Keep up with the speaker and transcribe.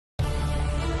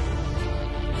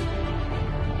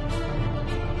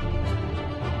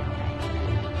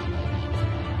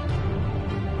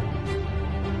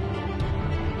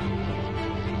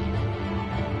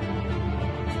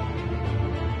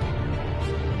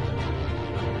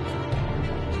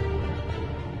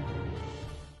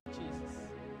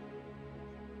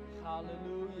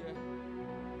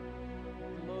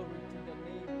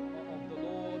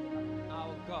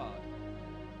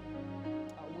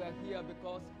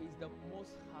because He's the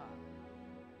most high,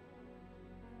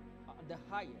 the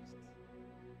highest.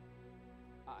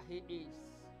 He is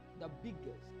the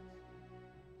biggest.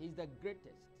 He's the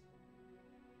greatest.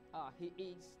 He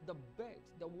is the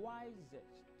best, the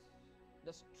wisest,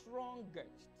 the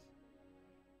strongest.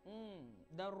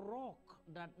 The rock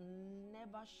that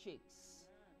never shakes,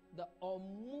 the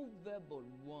unmovable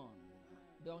one,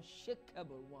 the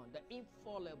unshakable one, the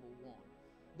infallible one,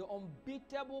 the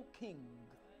unbeatable King.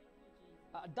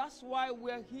 That's why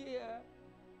we're here,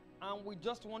 and we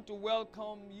just want to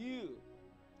welcome you.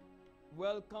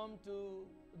 Welcome to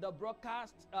the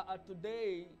broadcast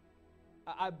today.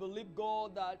 I believe,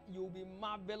 God, that you'll be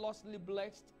marvelously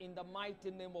blessed in the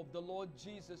mighty name of the Lord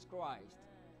Jesus Christ.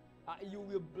 You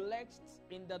will be blessed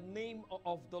in the name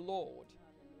of the Lord.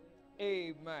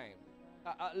 Amen.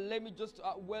 Let me just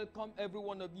welcome every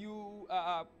one of you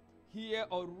here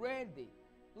already.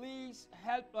 Please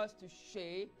help us to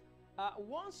share.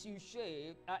 Once you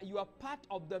share, you are part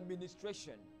of the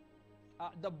ministration.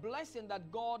 The blessing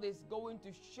that God is going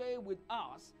to share with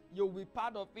us, you'll be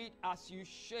part of it as you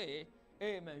share.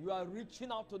 Amen. You are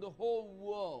reaching out to the whole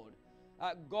world.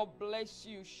 God bless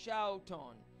you,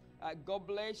 Shelton. God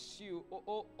bless you,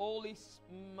 Holy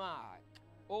Smart.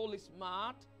 Holy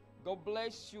Smart. God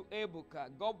bless you, Ebuka.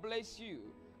 God bless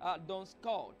you, Don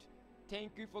Scott.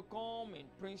 Thank you for coming.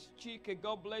 Prince Chike,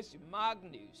 God bless you.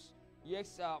 Magnus.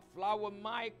 Yes, Flower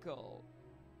Michael.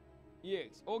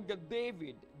 Yes, Olga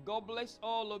David, God bless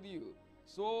all of you.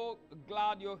 So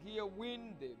glad you're here.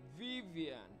 Windy,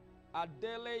 Vivian,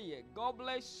 Adeleye, God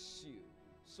bless you.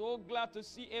 So glad to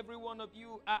see every one of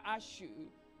you. Ashu,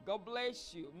 God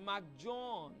bless you. Mark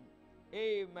John,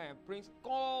 amen. Prince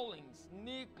Collins,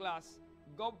 Nicholas,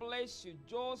 God bless you.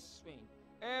 Josephine,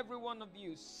 every one of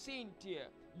you. Cynthia,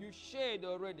 you shared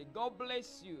already. God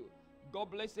bless you. God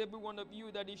bless every one of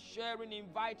you that is sharing,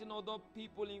 inviting other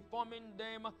people, informing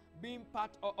them, being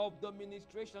part of the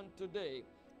ministration today.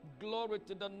 Glory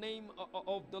to the name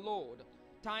of the Lord.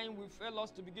 Time will fail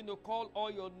us to begin to call all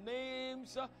your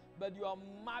names, but you are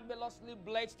marvelously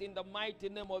blessed in the mighty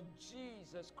name of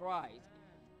Jesus Christ.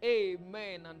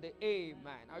 Amen and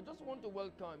amen. I just want to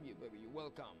welcome you, baby. You're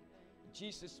welcome. In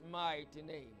Jesus' mighty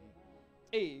name.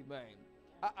 Amen.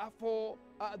 For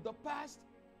the past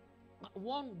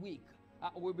 1 week,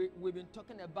 we've been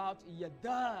talking about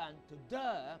Yada and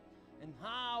Toda and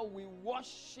how we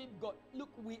worship God. Look,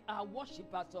 we are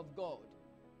worshipers of God.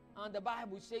 And the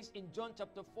Bible says in John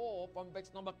chapter 4 from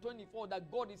verse number 24 that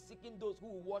God is seeking those who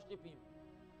will worship Him.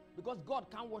 Because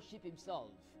God can't worship Himself.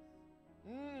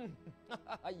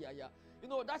 Yeah. You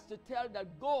know, that's to tell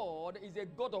that God is a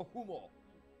God of humor.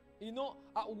 You know,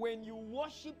 when you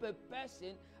worship a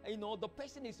person, you know, the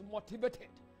person is motivated.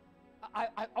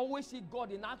 I always see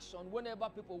God in action whenever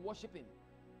people worship Him.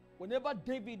 Whenever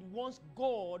David wants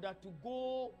God to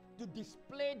go to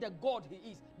display the God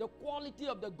He is, the quality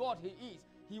of the God He is,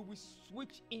 he will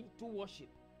switch into worship.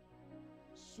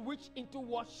 Switch into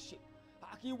worship.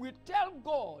 He will tell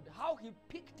God how He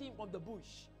picked him from the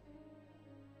bush,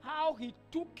 how He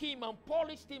took him and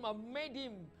polished him and made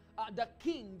him the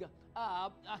king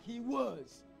he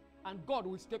was, and God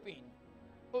will step in.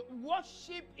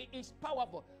 Worship is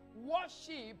powerful.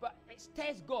 Worship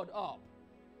stirs God up.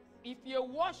 If you're a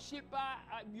worshiper,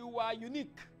 you are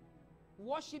unique.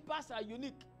 Worshippers are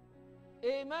unique.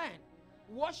 Amen.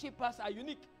 Worshippers are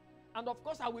unique. And of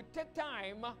course, I will take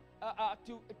time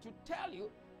to tell you,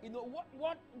 you know,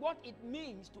 what it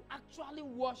means to actually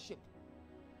worship.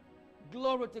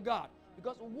 Glory to God.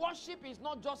 Because worship is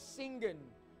not just singing.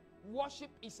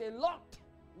 Worship is a lot.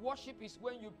 Worship is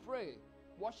when you pray.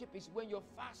 Worship is when you're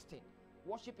fasting.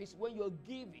 Worship is when you're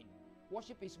giving.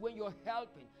 Worship is when you're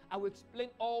helping. I will explain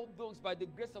all those by the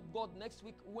grace of God next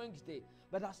week, Wednesday.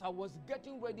 But as I was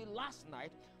getting ready last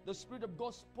night, the Spirit of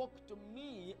God spoke to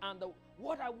me, and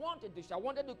what I wanted to share, I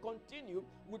wanted to continue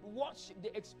with worship,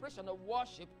 the expression of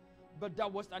worship, but there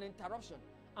was an interruption.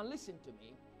 And listen to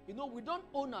me, you know, we don't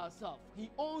own ourselves.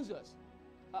 He owns us.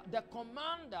 The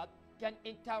commander can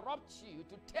interrupt you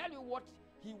to tell you what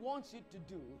he wants you to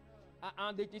do,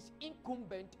 and it is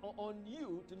incumbent on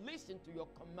you to listen to your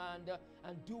commander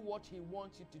and do what he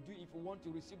wants you to do if you want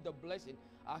to receive the blessing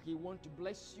he wants to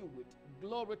bless you with.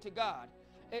 Glory to God.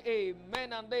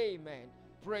 Amen and amen.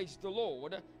 Praise the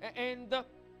Lord. And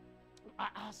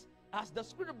as the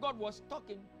Spirit of God was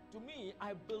talking to me,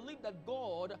 I believe that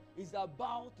God is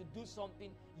about to do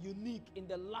something unique in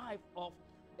the life of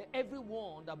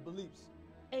everyone that believes.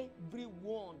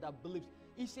 Everyone that believes.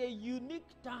 It's a unique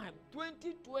time.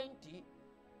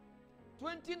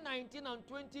 2019 and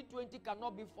 2020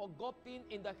 cannot be forgotten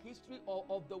in the history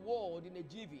of the world in a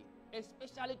GV,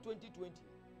 especially 2020.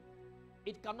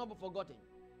 It cannot be forgotten.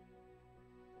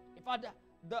 In fact,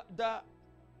 the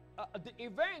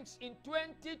events in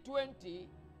 2020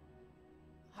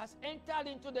 has entered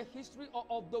into the history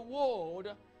of the world,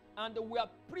 and we are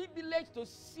privileged to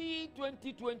see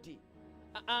 2020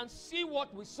 and see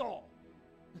what we saw.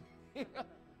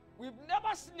 We've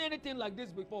never seen anything like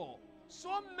this before. So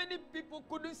many people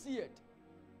couldn't see it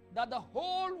that the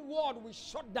whole world will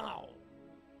shut down.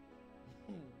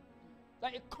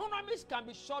 The economies can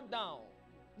be shut down.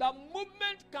 The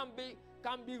movement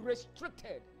can be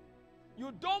restricted.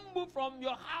 You don't move from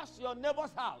your house to your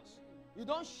neighbor's house. You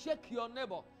don't shake your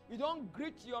neighbor. You don't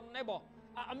greet your neighbor.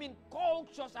 I mean,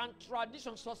 cultures and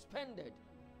traditions suspended.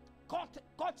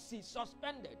 Courtesy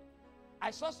suspended. I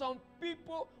saw some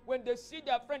people, when they see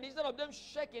their friend, instead of them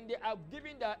shaking, they are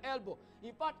giving their elbow.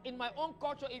 In fact, in my own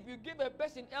culture, if you give a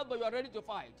person elbow, you are ready to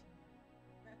fight.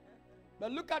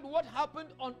 But look at what happened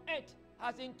on earth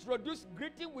has introduced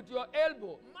greeting with your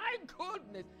elbow. My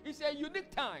goodness, it's a unique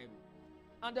time.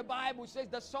 And the Bible says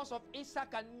the sons of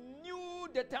Issachar knew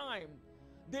the time.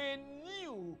 They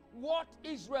knew what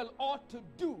Israel ought to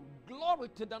do. Glory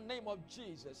to the name of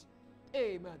Jesus.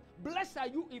 Amen. Blessed are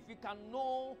you if you can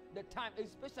know the time,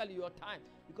 especially your time,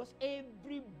 because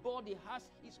everybody has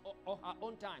his or her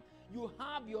own time. You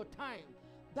have your time.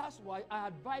 That's why I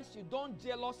advise you, don't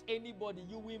jealous anybody.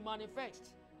 You will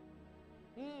manifest.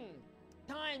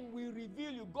 Time will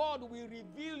reveal you. God will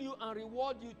reveal you and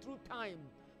reward you through time.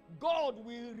 God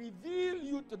will reveal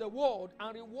you to the world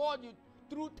and reward you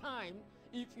through time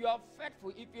if you are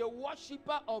faithful, if you're a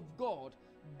worshiper of God.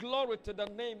 Glory to the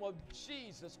name of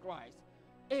Jesus Christ.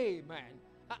 Amen.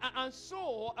 And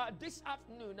so this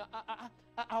afternoon,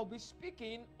 I'll be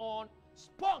speaking on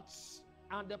sports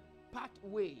and the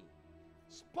pathway.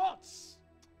 Sports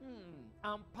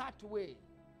and pathway.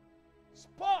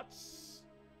 Sports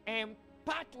and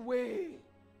pathway.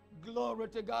 Glory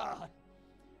to God.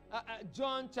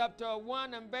 John chapter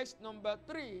 1 and verse number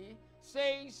 3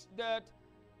 says that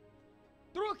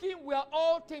through him were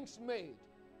all things made,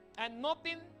 and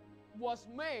nothing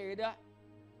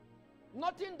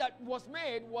that was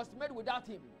made without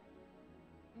him.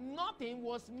 Nothing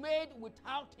was made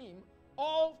without him.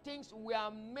 All things were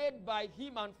made by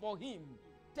him and for him.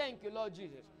 Thank you, Lord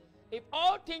Jesus. If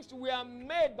all things were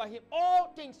made by him,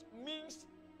 all things means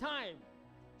time,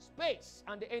 space,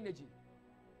 and the energy.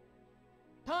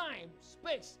 Time,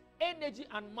 space, energy,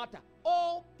 and matter.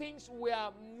 All things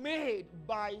were made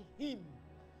by him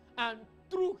and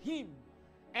through him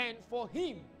and for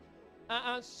him.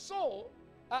 And so,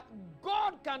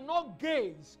 God cannot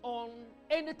gaze on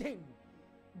anything.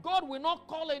 God will not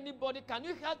call anybody, can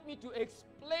you help me to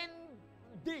explain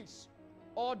this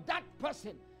or that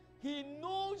person? He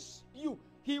knows you.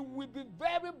 He will be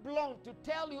very blunt to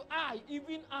tell you, I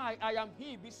am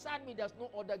he. Beside me, there's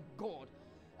no other God.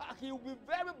 He will be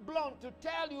very blunt to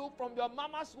tell you from your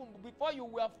mama's womb, before you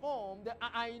were formed, that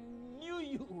I knew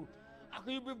you.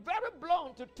 He will be very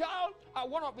blunt to tell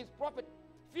one of his prophets,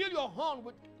 fill your horn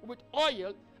with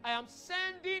oil. I am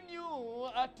sending you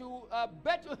to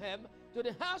Bethlehem, to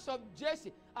the house of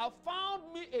Jesse. I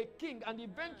found me a king, and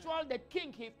eventually the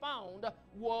king he found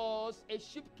was a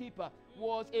sheep keeper,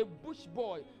 was a bush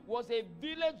boy, was a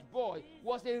village boy,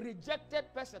 was a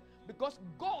rejected person, because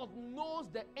God knows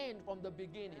the end from the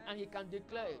beginning, and he can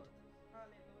declare it.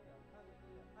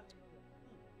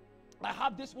 I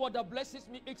have this word that blesses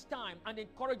me each time and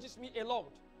encourages me a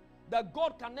lot, that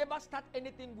God can never start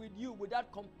anything with you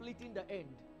without completing the end.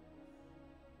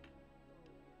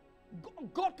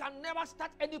 God can never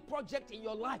start any project in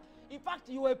your life. In fact,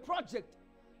 you are a project.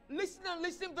 Listen and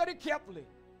listen very carefully.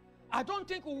 I don't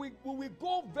think we will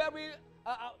go very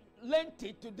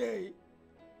lengthy today.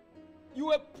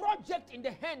 You are a project in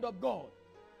the hand of God.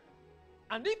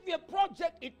 And if you're a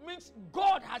project, it means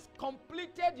God has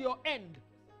completed your end.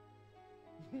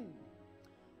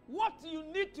 What you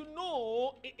need to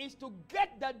know is to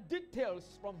get the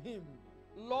details from him.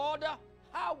 Lord,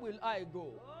 how will I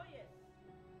go?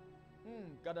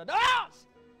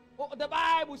 The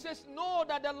Bible says, know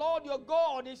that the Lord your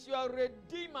God is your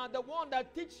Redeemer, the one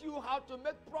that teaches you how to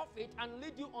make profit and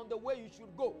lead you on the way you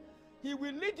should go. He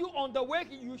will lead you on the way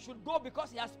you should go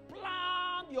because he has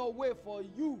planned your way for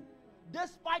you,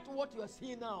 despite what you are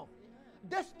seeing now,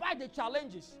 despite the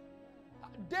challenges,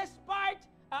 despite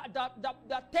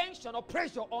the tension or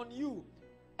pressure on you.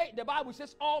 Hey, the Bible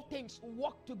says all things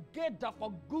work together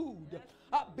for good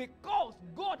because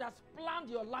God has planned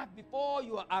your life before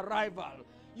your arrival.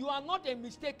 You are not a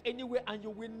mistake anyway, and you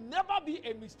will never be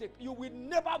a mistake. You will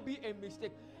never be a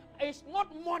mistake. It's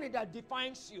not money that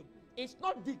defines you. It's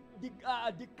not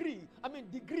degree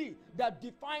that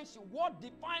defines you. What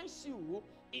defines you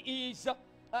is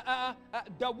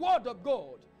the word of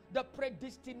God, the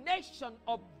predestination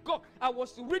of God. I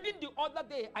was reading the other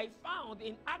day, I found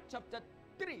in Acts chapter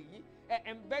 3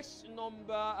 and verse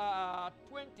number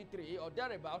 23 or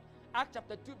thereabout, Acts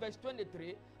chapter 2 verse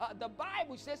 23, the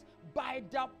Bible says, by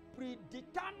the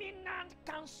predeterminate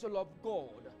counsel of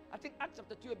God. I think Acts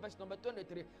chapter 2 verse number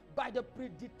 23, by the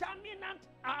predeterminate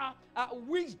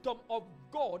wisdom of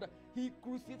God, he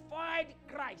crucified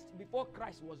Christ before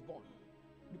Christ was born,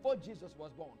 before Jesus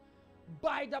was born.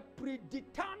 By the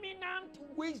predeterminate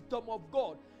wisdom of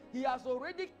God, he has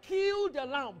already killed the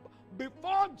lamb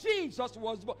before Jesus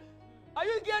was born. Are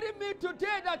you getting me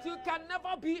today that you can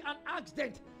never be an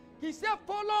accident? He said,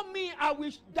 follow me, I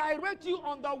will direct you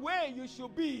on the way you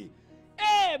should be.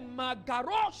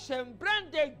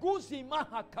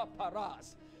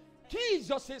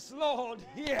 Jesus is Lord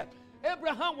here.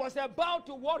 Abraham was about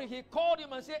to worry. He called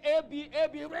him and said, Abi,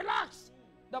 relax.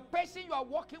 The person you are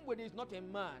walking with is not a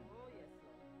man.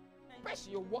 The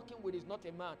person you're walking with is not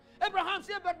a man. Abraham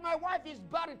said, but my wife is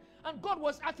barren. And God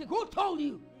was asking, who told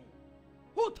you?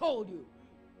 Who told you?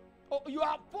 Oh, you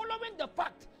are following the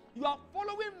fact. You are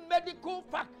following medical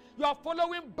fact. You are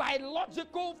following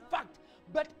biological fact.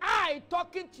 But I,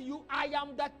 talking to you, I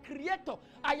am the creator.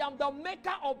 I am the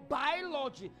maker of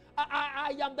biology.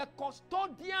 I am the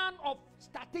custodian of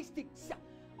statistics.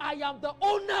 I am the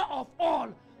owner of all.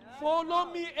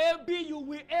 Follow me, AB, you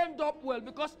will end up well,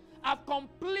 because I've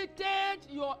completed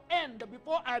your end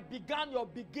before I began your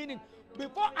beginning.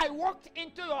 Before I walked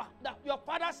into your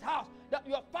father's house,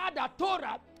 your father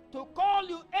Torah, to call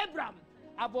you Abram,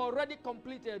 I've already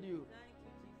completed you.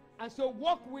 And so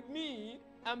walk with me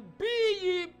and be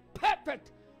ye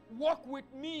perfect. Walk with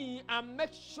me and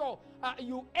make sure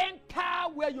you enter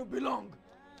where you belong.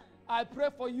 I pray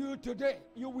for you today.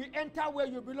 You will enter where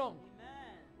you belong.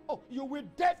 Oh, you will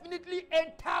definitely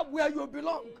enter where you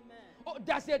belong. Oh,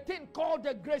 there's a thing called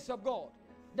the grace of God.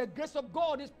 The grace of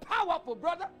God is powerful,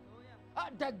 brother.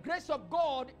 The grace of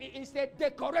God is a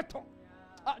decorator.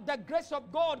 The grace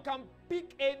of God can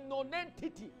pick a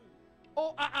non-entity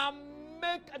and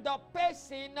make the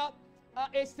person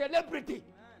a celebrity.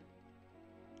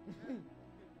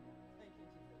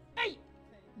 Hey,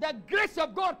 the grace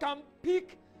of God can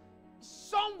pick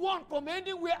someone from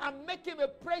anywhere and make him a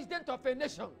president of a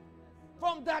nation.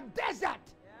 From the desert,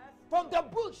 from the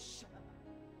bush,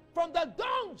 from the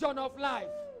dungeon of life.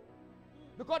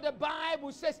 Because the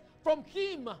Bible says, from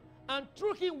him and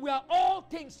through him were all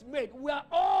things made. We are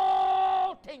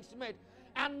all things made.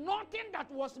 And nothing that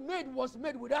was made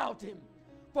without him.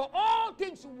 For all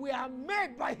things were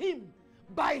made by him,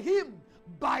 by him,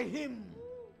 by him.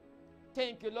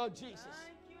 Thank you, Lord Jesus.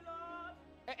 Thank you,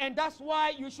 Lord. And that's why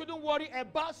you shouldn't worry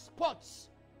about sports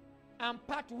and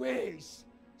pathways.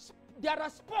 There are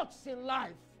sports in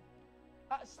life.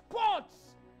 Sports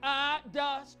are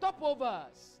the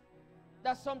stopovers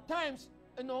that sometimes,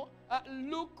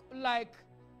 look like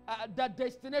the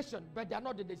destination, but they are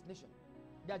not the destination.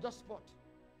 They are just sport.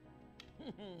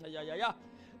 Yeah.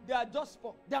 They are just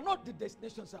sport. They are not the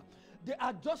destination, sir. They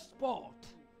are just sport.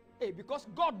 Hey, because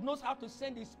God knows how to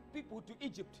send his people to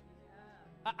Egypt.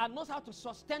 And knows how to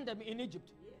sustain them in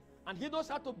Egypt. Yes. And he knows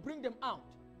how to bring them out.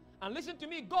 And listen to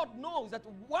me, God knows that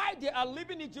why they are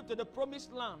leaving Egypt to the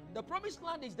promised land. The promised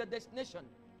land is the destination.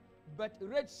 But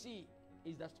Red Sea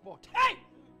is the sport. Hey!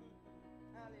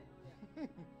 Hallelujah.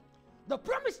 The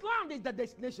promised land is the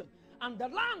destination. And the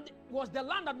land was the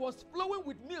land that was flowing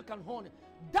with milk and honey.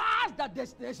 That's the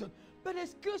destination. But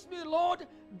excuse me, Lord,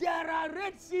 there are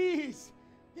Red Seas.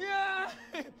 Yeah.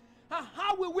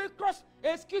 How will we cross?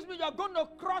 Excuse me, you're going to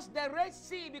cross the Red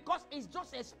Sea because it's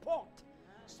just a sport.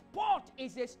 Sport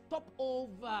is a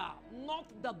stopover,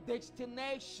 not the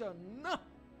destination.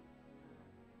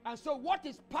 And so what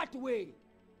is pathway?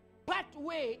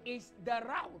 Pathway is the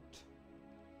route.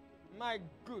 My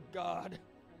good God.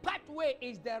 Pathway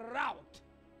is the route.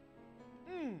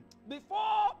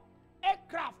 Before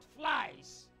aircraft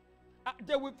flies,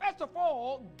 they will first of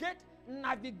all get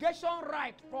navigation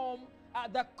right from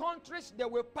the countries they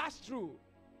will pass through.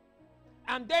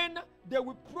 And then they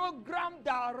will program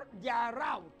their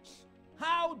route,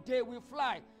 how they will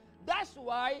fly. That's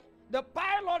why the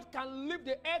pilot can leave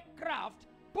the aircraft,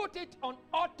 put it on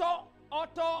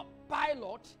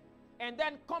autopilot, and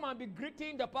then come and be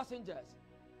greeting the passengers.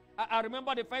 I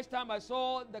remember the first time I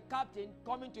saw the captain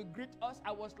coming to greet us,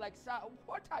 I was like, sir,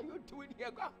 what are you doing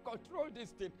here? Go and control this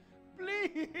thing.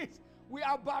 Please. We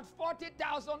are about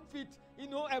 40,000 feet,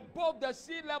 above the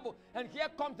sea level. And here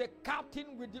comes the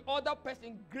captain with the other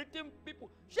person greeting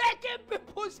people, shaking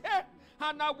people's head.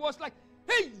 And I was like,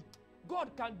 hey,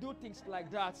 God can do things like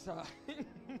that, sir.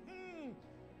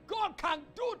 God can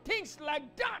do things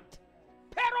like that.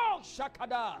 Pero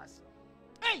shakadas.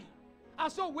 Hey,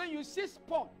 and so when you see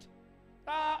sport,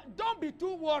 don't be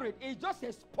too worried. It's just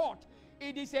a sport.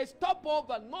 It is a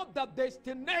stopover, not the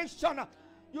destination.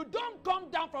 You don't come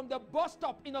down from the bus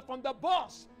stop, from the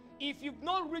bus, if you've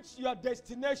not reached your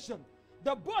destination.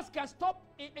 The bus can stop,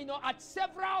 at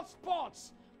several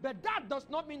spots, but that does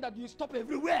not mean that you stop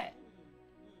everywhere.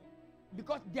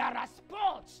 Because there are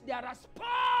spots. There are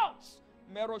spots.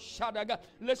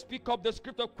 Let's pick up the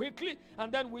scripture quickly,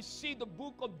 and then we see the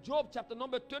book of Job, chapter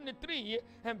number 23,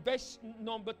 and verse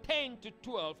number 10 to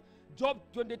 12. Job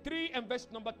 23 and verse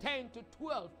number 10 to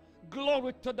 12.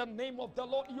 Glory to the name of the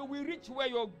Lord. You will reach where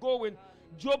you're going.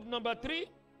 Job number 3.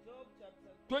 Job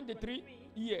chapter 23.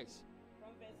 Yes. From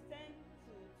verse 10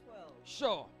 to 12.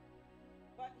 Sure.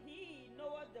 But he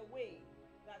knoweth the way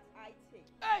that I take.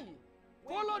 Hey,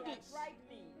 When follow he this. hath tried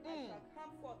me, I shall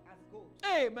come forth as gold.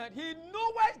 Amen. He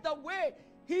knoweth the way.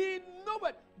 He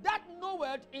knoweth. That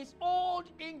knoweth is Old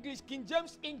English, King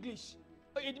James English.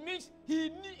 It means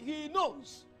he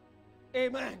knows.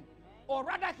 Amen. Or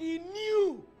rather, he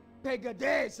knew.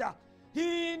 Pegadeza.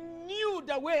 He knew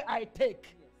the way I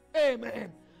take.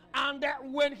 Amen. And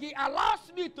when he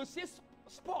allows me to see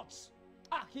spots,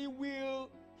 he will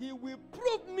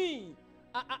prove me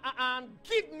and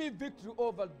give me victory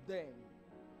over them.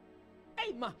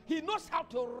 Amen. He knows how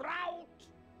to route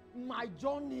my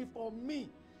journey for me.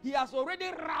 He has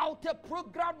already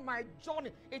programmed my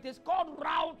journey. It is called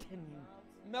routing.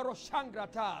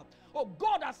 Meroshangrata. Oh,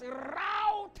 God has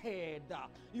routed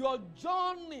your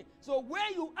journey. So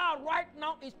where you are right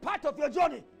now is part of your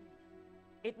journey.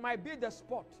 It might be the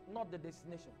spot, not the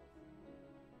destination.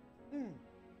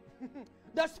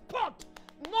 The spot,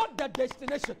 not the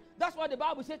destination. That's why the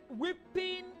Bible says,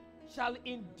 weeping shall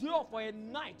endure for a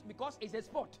night, because it's a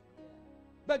spot.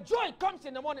 But joy comes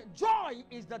in the morning. Joy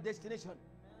is the destination.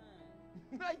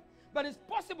 Right? But it's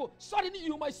possible. Suddenly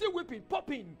you might see weeping,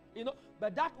 popping,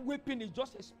 But that weeping is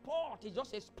just a sport. It's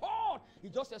just a sport.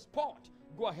 It's just a sport.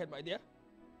 Go ahead, my dear.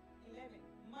 11.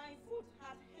 My foot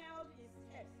hath held his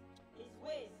steps. His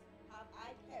ways have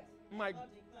I kept. My Not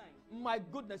declined. My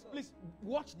goodness, please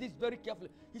watch this very carefully.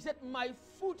 He said, my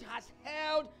foot has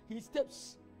held his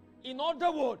steps. In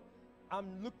other words,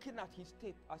 I'm looking at his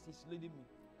step as he's leading me.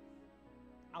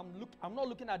 I'm not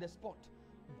looking at the spot.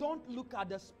 Don't look at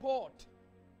the sport.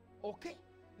 Okay?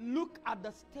 Look at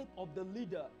the step of the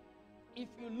leader. If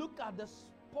you look at the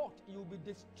spot, you'll be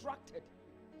distracted.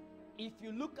 If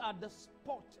you look at the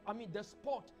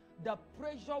spot, the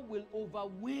pressure will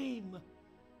overwhelm.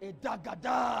 A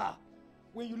dagada.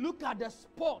 When you look at the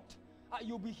spot,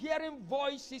 you'll be hearing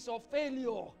voices of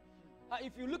failure.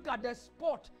 If you look at the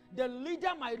spot, the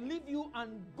leader might leave you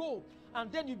and go, and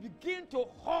then you begin to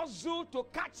hustle to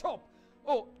catch up.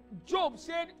 Oh, Job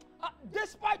said,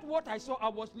 despite what I saw, I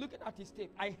was looking at his step.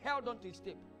 I held on to his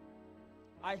step.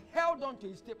 I held on to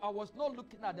his step. I was not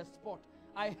looking at the spot.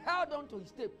 I held on to his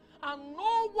step. And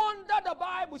no wonder the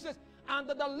Bible says, and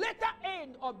the latter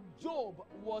end of Job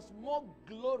was more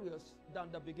glorious than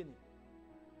the beginning.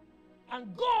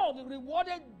 And God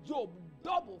rewarded Job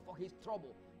double for his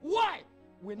trouble. Why?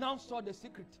 We now saw the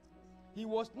secret. He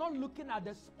was not looking at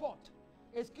the spot.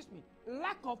 Excuse me.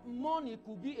 Lack of money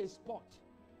could be a spot.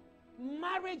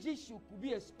 Marriage issue could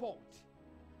be a sport.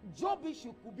 Job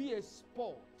issue could be a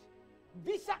sport.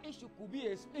 Visa issue could be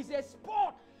it's a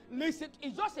sport. Listen,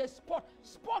 it's just a sport.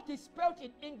 Sport is spelled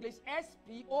in English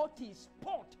S-P-O-T.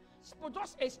 Sport. Sport,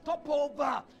 just a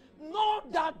stopover.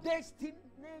 Not the destination.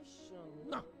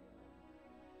 No.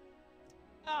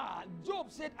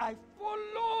 Job said, I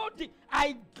followed it.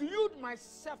 I glued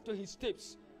myself to his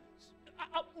steps.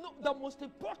 No, the most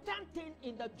important thing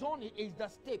in the journey is the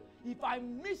step. If I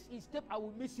miss his step, I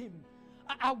will miss him.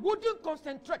 I wouldn't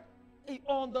concentrate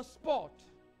on the sport,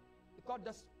 because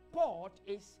the sport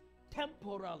is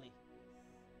temporarily.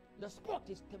 The sport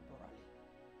is temporary.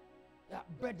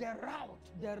 But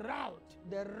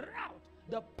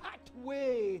the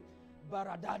pathway,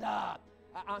 baradada.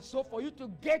 And so for you to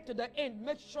get to the end,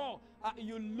 make sure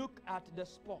you look at the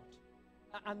spot.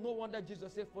 And no wonder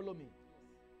Jesus said, follow me.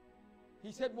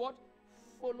 He said what?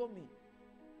 Follow me.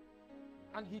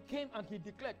 And he came and he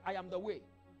declared, I am the way.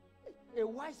 A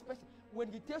wise person,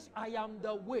 when he tells you, I am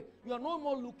the way, you are no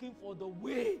more looking for the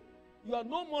way. You are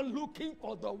no more looking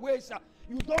for the way, sir.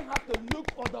 You don't have to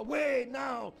look for the way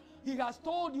now. He has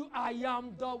told you, I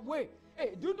am the way.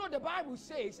 Hey, do you know the Bible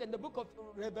says in the book of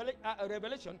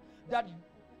Revelation that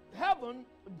heaven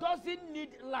doesn't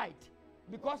need light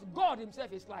because God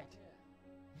himself is light.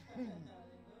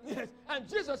 Yes. And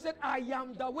Jesus said, I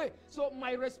am the way. So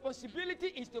my responsibility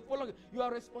is to follow you.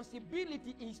 Your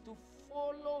responsibility is to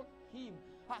follow him,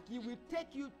 he will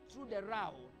take you through the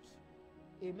route.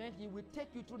 Amen. He will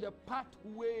take you through the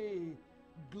pathway.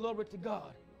 Glory to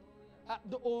God.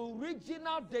 The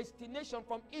original destination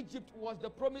from Egypt was the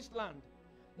promised land.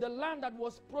 The land that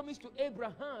was promised to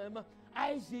Abraham,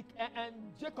 Isaac, and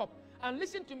Jacob. And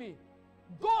listen to me.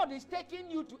 God is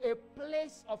taking you to a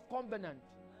place of covenant.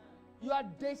 Your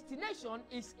destination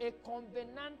is a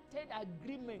covenanted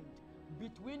agreement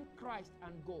between Christ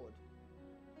and God.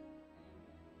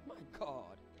 My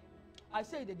God. I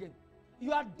say it again.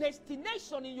 Your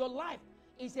destination in your life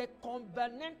is a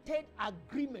covenanted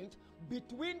agreement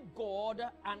between God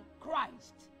and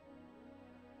Christ.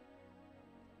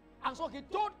 And so he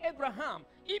told Abraham,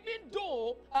 even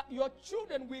though your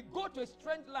children will go to a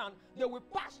strange land, they will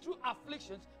pass through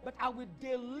afflictions, but I will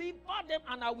deliver them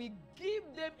and I will give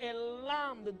them a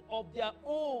land of their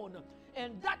own.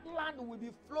 And that land will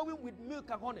be flowing with milk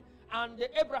and honey. And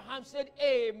Abraham said,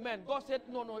 amen. God said,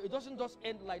 no, it doesn't just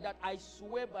end like that. I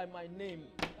swear by my name.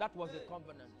 That was the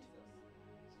covenant.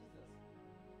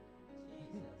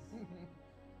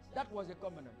 That was a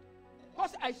covenant.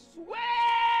 Because I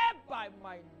swear by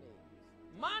my name.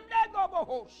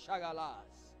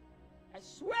 I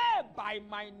swear by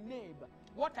my name.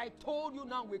 What I told you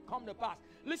now will come to pass.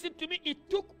 Listen to me. It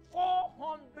took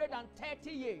 430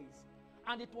 years.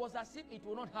 And it was as if it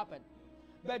will not happen.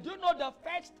 But do you know the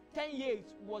first 10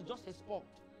 years was just a sport?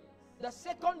 The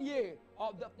second year,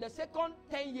 or the second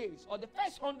 10 years, or the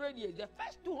first 100 years, the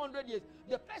first 200 years,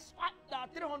 the first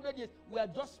 300 years were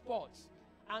just sports.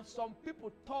 And some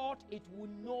people thought it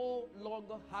would no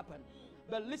longer happen.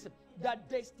 But listen, the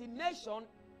destination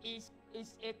is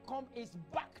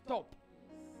backed up.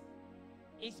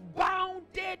 It's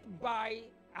bounded by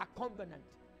a covenant.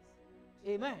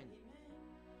 Amen.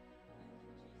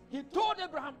 He told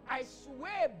Abraham, I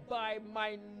swear by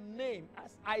my name,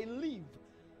 as I live,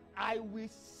 I will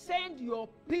send your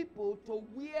people to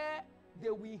where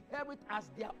they will inherit as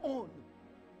their own.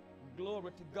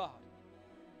 Glory to God.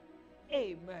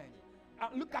 Amen.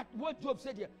 Look at what Job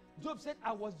said here. Job said,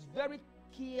 I was very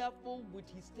careful with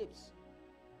his steps.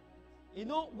 You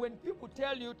know, when people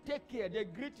tell you, take care, they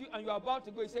greet you and you're about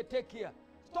to go, you say, take care.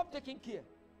 Stop taking care.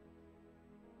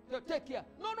 So, take care.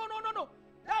 No.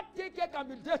 That take care can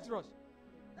be dangerous.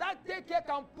 That take care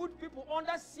can put people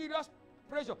under serious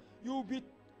pressure. You'll be,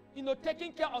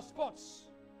 taking care of sports.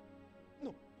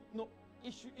 No.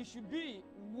 It should be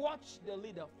watch the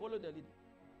leader, follow the leader.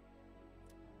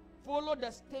 Follow the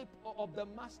step of the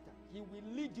master. He will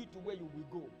lead you to where you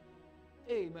will go.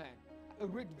 Amen.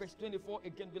 Read verse 24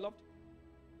 again, beloved.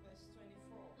 Verse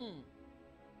 24.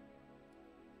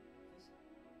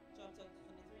 Chapter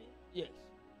 23. Yes.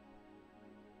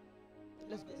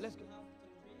 Let's go. We have 23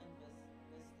 and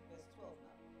verse 12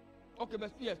 now. Okay,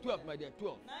 verse 12, my dear,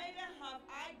 12. Neither have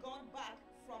I gone back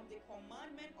from the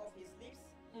commandment of his lips.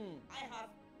 I have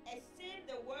esteemed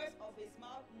the words of his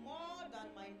mouth more than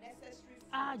my necessary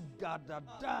food.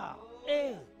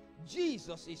 Hey,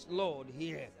 Jesus is Lord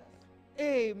here.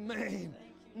 Amen.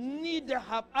 Neither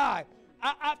have I.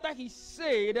 After he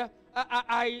said,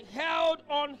 I held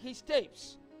on his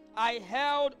steps. I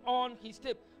held on his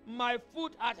steps. My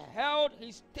foot had held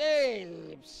his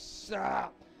steps.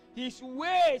 His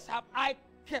ways have I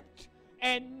kept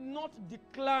and not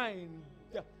declined.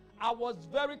 I was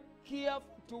very careful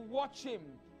to watch him.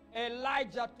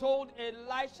 Elijah told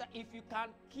Elisha, if you can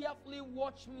carefully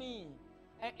watch me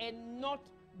and not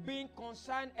being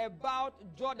concerned about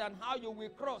Jordan, how you will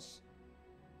cross,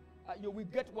 you will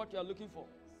get what you are looking for.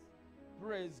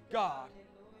 Praise God.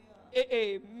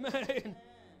 Amen.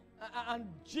 And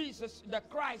Jesus, the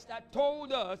Christ, that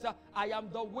told us, I am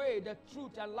the way, the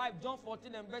truth, and life. John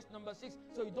 14 and verse number 6.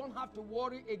 So you don't have to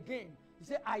worry again. He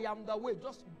said, I am the way.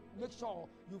 Just make sure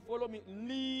you follow me.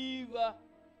 Leave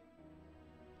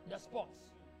the sports.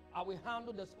 I will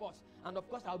handle the sports. And of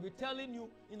course, I'll be telling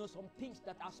you, some things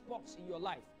that are sports in your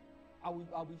life.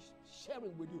 I'll be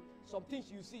sharing with you. Some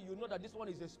things you see, you know that this one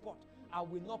is a sport. I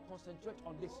will not concentrate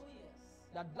on this. Oh,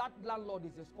 yes. That landlord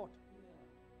is a sport.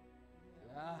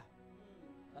 Yeah.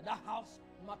 That house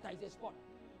matter is a sport.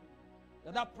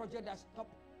 That project that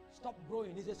stopped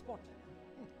growing is a sport.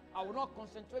 I will not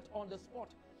concentrate on the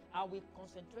sport. I will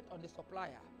concentrate on the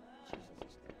supplier.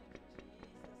 Jesus.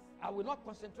 I will not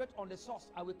concentrate on the source.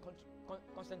 I will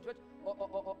concentrate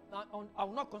I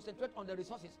will not concentrate on the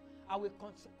resources. I will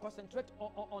concentrate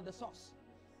on the source.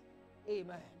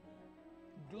 Amen.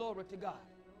 Glory to God.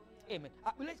 Amen.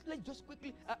 Let's just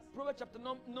quickly Proverbs chapter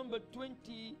number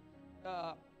 20.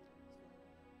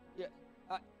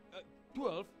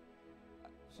 12.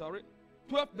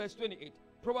 12 verse 28.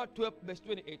 Proverbs 12 verse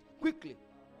 28. Quickly.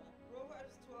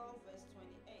 Proverbs 12 verse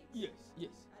 28. Yes, yes.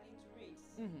 And it reads,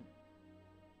 Mm-hmm.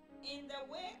 in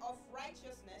the way of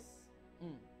righteousness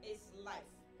is life,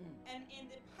 and in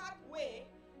the pathway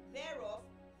thereof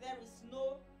there is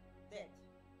no death.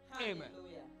 Amen.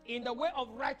 Hallelujah. In the way of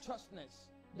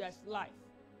righteousness, there's life.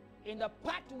 In the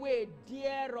pathway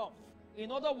thereof,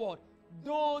 in other words,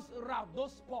 those routes,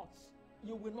 those spots,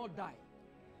 you will not die.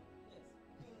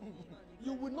 Yes.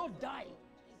 You will not die.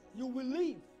 You will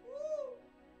live. Woo.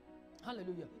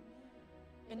 Hallelujah.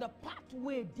 In the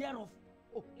pathway thereof,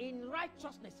 in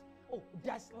righteousness,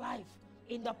 there's life.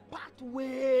 In the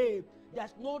pathway,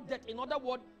 there's no death. In other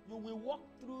words, you will walk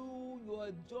through your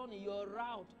journey, your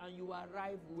route, and you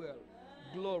arrive well.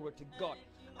 Glory to God.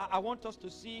 I want us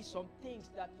to see some things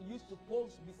that used to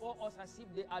pose before us as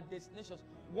if they are destinations.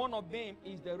 One of them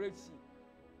is the Red Sea.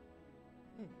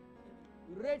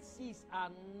 Red Seas are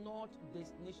not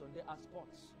destinations, they are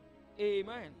spots.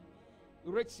 Amen.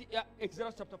 Red Sea,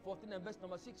 Exodus chapter 14 and verse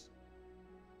number 6.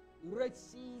 Red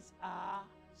Seas are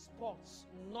spots,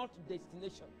 not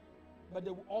destination. But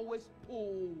they will always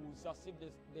pose as if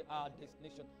they are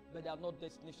destination, but they are not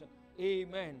destination.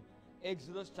 Amen.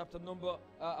 Exodus chapter number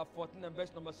 14 and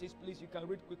verse number 6. Please, you can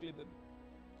read quickly, baby.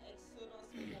 Exodus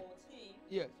 14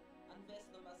 Yes. and verse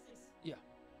number 6. Yeah.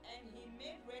 And he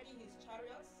made ready his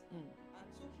chariots and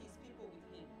took his people with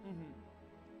him.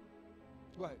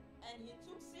 Go ahead. And he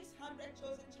took 600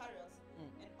 chosen chariots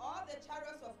and all the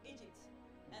chariots of Egypt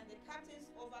and the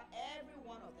captains over every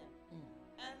one of them.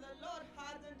 And the Lord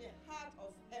hardened the heart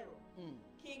of Pharaoh,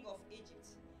 king of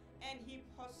Egypt, and he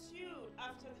pursued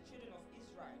after the children of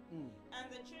Israel. And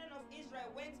the children of Israel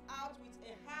went out with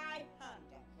a high hand.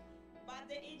 But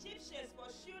the Egyptians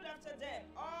pursued after them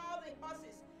all the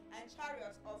horses and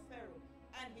chariots of Pharaoh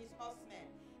and his horsemen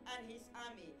and his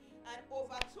army, and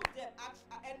overtook them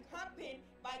encamping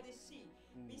by the sea,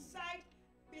 beside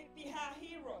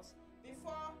Pihahiroth,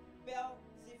 before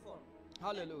Baal-zephon.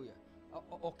 Hallelujah.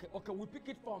 Okay, we pick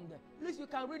it from there. Please, you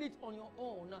can read it on your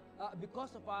own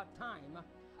because of our time.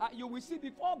 You will see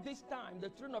before this time, the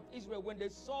children of Israel, when they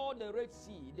saw the Red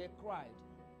Sea, they cried.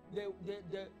 They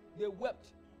wept.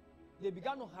 They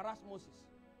began to harass Moses.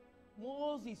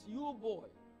 Moses, you boy,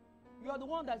 you are the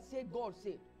one that said God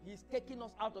said. He's taking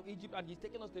us out of Egypt and he's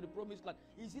taking us to the promised land.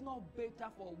 Is it not better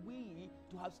for we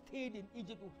to have stayed in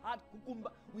Egypt, to had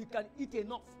cucumber? We can eat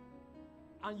enough.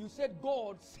 And you said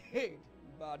God said.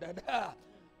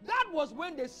 That was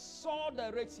when they saw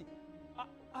the Red Sea.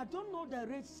 I don't know the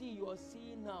Red Sea you are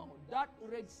seeing now. That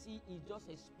Red Sea is just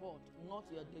a spot, not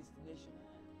your destination.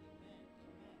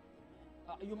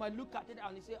 You might look at it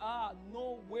and you say,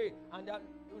 no way. And then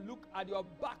you look at your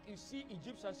back, you see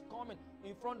Egyptians coming.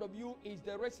 In front of you is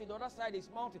the Red Sea. The other side is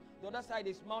mountain. The other side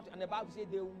is mountain. And the Bible says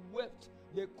they wept.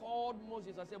 They called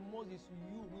Moses and said, Moses,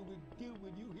 we will deal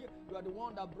with you here. You are the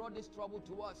one that brought this trouble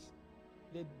to us.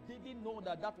 They didn't know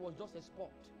that that was just a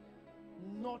spot,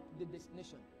 not the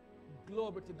destination.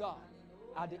 Glory to God.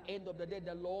 At the end of the day,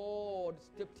 the Lord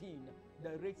stepped in.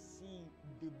 The Red Sea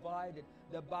divided.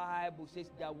 The Bible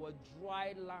says there was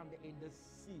dry land in the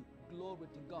sea. Glory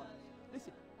to God.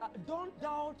 Listen, don't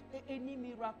doubt any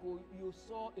miracle you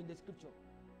saw in the scripture.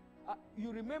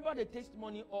 You remember the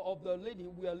testimony of the lady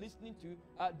we are listening to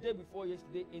day before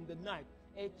yesterday in the night.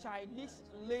 A Chinese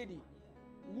lady,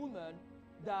 woman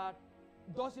that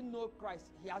doesn't know Christ.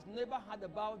 He has never heard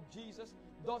about Jesus,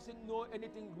 doesn't know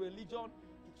anything religion.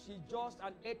 She's just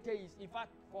an atheist. In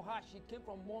fact, for her, she came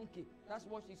from monkey. That's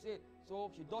what she said.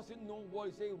 So she doesn't know what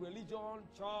you say, religion,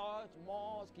 church,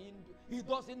 mosque, he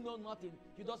doesn't know nothing.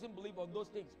 She doesn't believe on those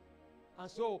things. And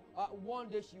so one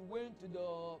day she went to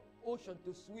the ocean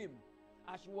to swim.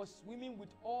 As she was swimming with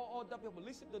all other people,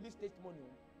 listen to this testimony.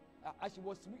 As she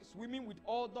was swimming with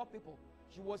all other people,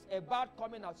 she was about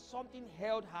coming out. Something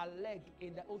held her leg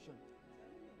in the ocean.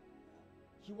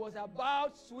 She was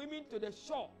about swimming to the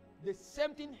shore. The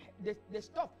same thing, the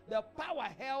stuff, the power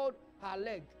held her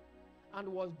leg and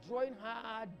was drawing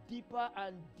her deeper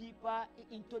and deeper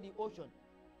into the ocean.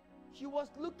 She was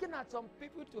looking at some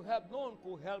people to help. No one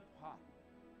could help her.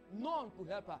 No one could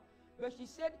help her. But she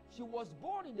said she was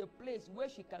born in a place where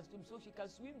she can swim, so she can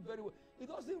swim very well. It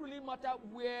doesn't really matter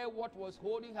where what was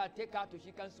holding her take her to.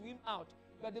 She can swim out.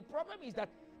 But the problem is that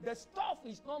the stuff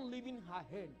is not leaving her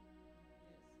head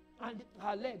and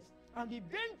her legs. And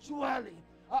eventually,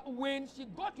 when she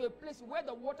got to a place where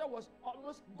the water was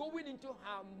almost going into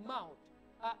her mouth,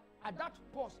 at that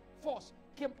force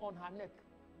came on her neck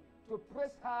to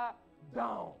press her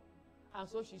down. And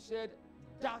so she said,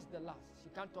 that's the last. She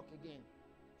can't talk again.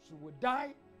 She would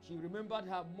die. She remembered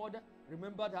her mother,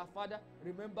 remembered her father,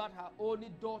 remembered her only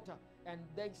daughter. And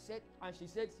then she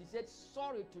said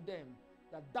sorry to them,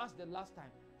 that's the last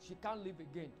time. she can't live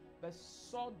again. But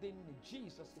suddenly,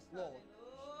 Jesus is Lord.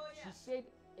 She Hallelujah. said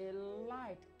a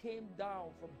light came down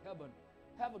from heaven.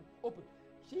 Heaven opened.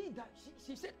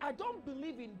 She said, I don't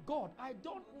believe in God. I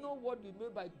don't know what you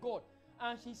mean by God.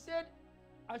 And she said,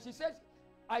 I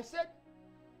said,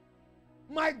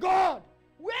 my God,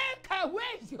 where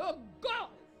is your God?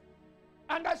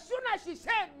 And as soon as she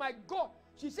said, my God,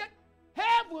 she said,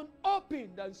 heaven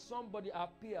opened and somebody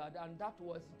appeared, and that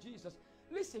was Jesus.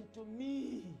 Listen to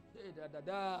me.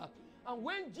 And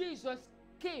when Jesus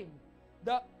came,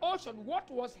 the ocean, what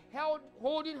was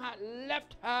holding her,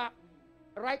 left her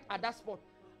right at that spot.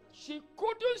 She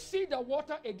couldn't see the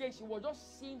water again. She was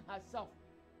just seeing herself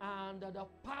and the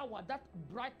power, that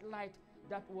bright light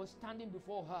that was standing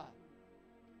before her.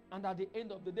 And at the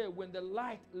end of the day, when the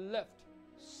light left,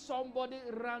 somebody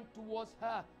ran towards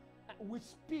her with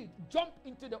speed, jumped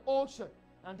into the ocean,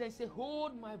 and then said,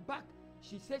 hold my back.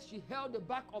 She said she held the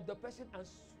back of the person,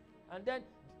 and then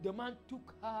the man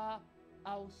took her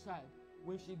outside.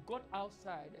 When she got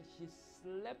outside, she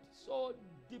slept so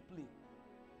deeply,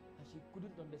 and she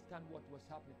couldn't understand what was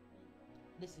happening.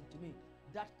 Listen to me.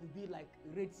 That could be like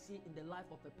Red Sea in the life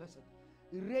of a person.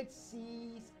 Red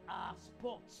Seas are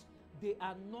spots. They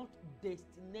are not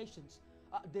destinations.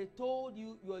 They told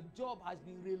you your job has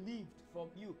been relieved from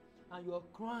you and you're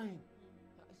crying.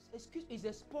 Excuse me, it's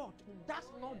a spot. That's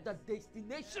not the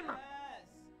destination. Yes.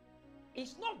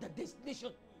 It's not the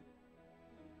destination.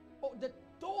 Oh, they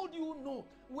told you no.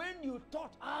 When you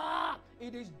thought,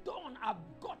 it is done, I've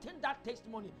gotten that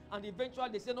testimony. And eventually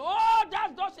they said, oh,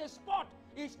 that's just a spot.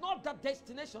 It's not the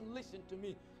destination. Listen to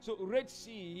me. So Red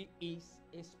Sea is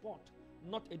a spot,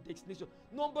 not a destination.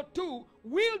 Number 2,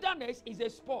 wilderness is a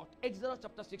spot. Exodus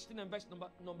chapter 16 and verse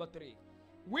number 3.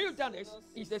 Wilderness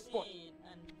is a spot.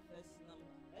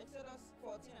 Exodus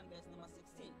 14 and verse number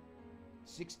 16.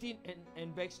 16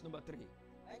 and verse number 3.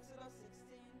 Exodus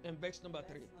 16 and verse number 3.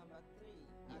 Verse number 3.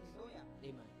 Hallelujah.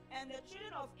 Amen. And the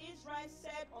children of Israel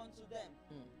said unto them,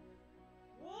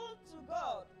 would to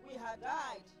God we had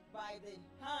died by the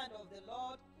hand of the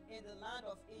Lord in the land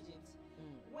of Egypt,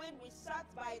 when we sat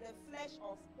by the flesh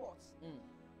of pots,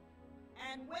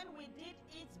 and when we did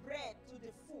eat bread to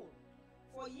the full.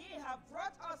 For ye have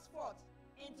brought us forth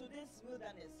into this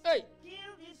wilderness. Hey.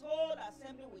 Kill this whole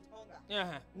assembly with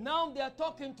hunger. Now they are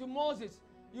talking to Moses.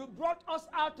 You brought us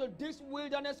out of this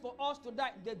wilderness for us to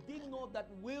die. They didn't know that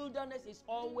wilderness is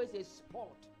always a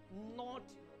spot, not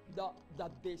the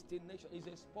destination. It's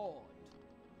a spot.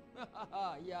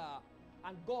 Yeah.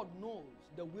 And God knows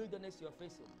the wilderness you're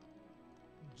facing.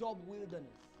 Job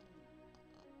wilderness,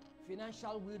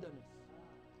 financial wilderness,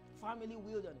 family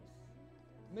wilderness,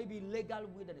 maybe legal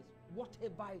wilderness,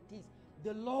 whatever it is.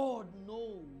 The Lord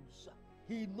knows.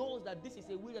 He knows that this is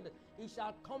a wilderness. It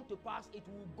shall come to pass. It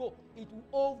will go. It will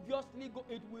obviously go.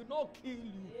 It will not kill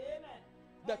you. Amen.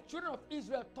 The children of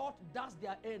Israel thought that's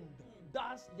their end.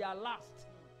 That's their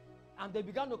last. And they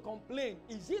began to complain.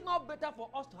 Is it not better for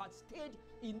us to have stayed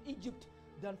in Egypt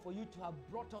than for you to have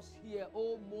brought us here,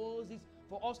 oh Moses,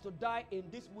 for us to die in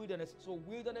this wilderness? So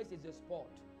wilderness is a spot.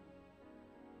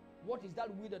 What is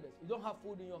that wilderness? You don't have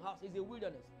food in your house. It's a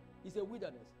wilderness. It's a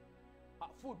wilderness.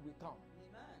 Food will come.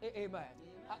 Amen.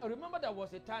 Remember there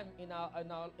was a time in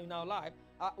our life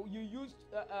you used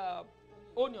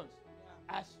onions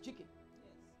as chicken.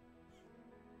 Yes.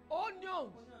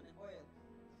 Onions. Onion and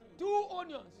oil. 2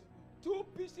 onions. 2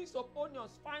 pieces of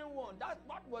onions. Fine one. That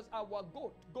was our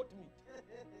goat meat.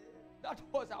 That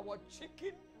was our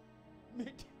chicken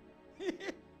meat.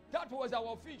 That was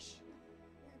our fish.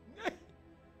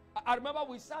 I remember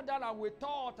we sat down and we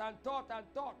thought.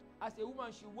 As a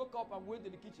woman, she woke up and went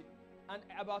to the kitchen. And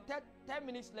about 10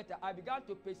 minutes later, I began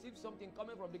to perceive something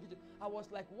coming from the kitchen. I was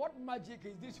like, what magic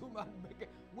is this woman making?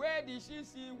 Where did she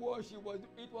see what she was doing?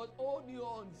 It was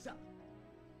onions.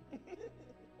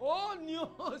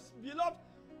 Onions, beloved.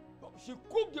 She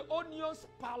cooked the onions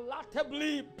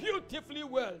palatably, beautifully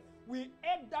well. We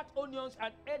ate that onions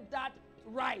and ate that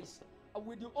rice.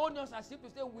 With the onions, as if to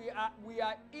say, we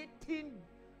are eating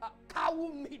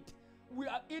cow meat. We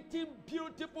are eating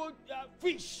beautiful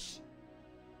fish.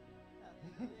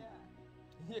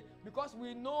 Yeah, because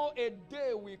we know a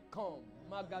day will come.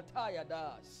 Magataya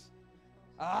does.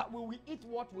 We will eat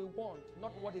what we want,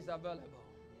 not what is available.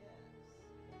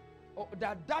 Oh,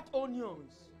 that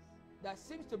onions that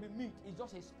seems to be meat is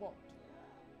just a spot.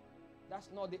 That's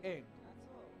not the end.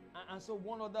 And so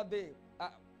one other day,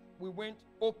 we went,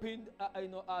 opened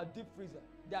our deep freezer.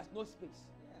 There's no space.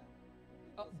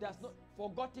 There's no,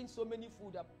 forgotten so many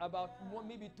food about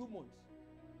maybe 2 months.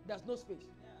 There's no space.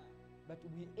 But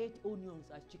we ate onions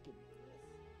as chicken.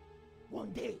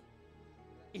 One day,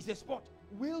 it's a spot.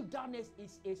 Wilderness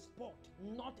is a spot,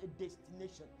 not a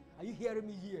destination. Are you hearing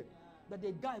me here? That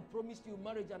the guy promised you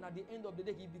marriage, and at the end of the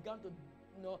day, he began to,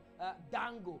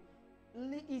 dangle.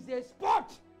 Is a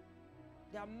spot.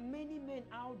 There are many men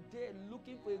out there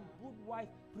looking for a good wife.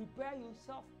 Prepare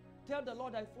yourself. Tell the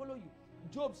Lord, I follow you.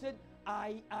 Job said,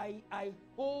 I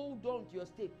hold on to your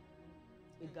step.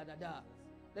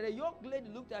 Then a young lady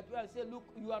looked at you and said, look,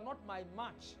 you are not my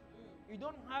match. You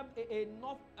don't have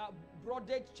enough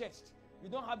broaded chest. You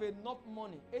don't have enough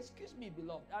money. Excuse me,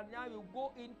 beloved. And now you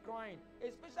go in crying.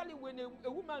 Especially when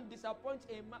a woman disappoints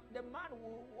a man, the man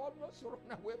will almost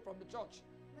run away from the church.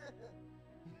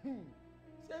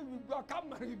 Say, I can't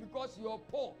marry you because you're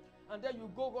poor. And then you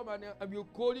go home and you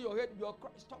cold your head.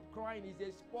 Stop crying. It's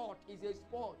a sport. It's a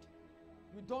sport.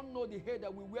 You don't know the head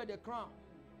that will wear the crown.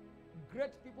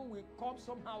 Great people will come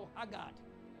somehow haggard.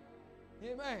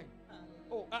 Amen.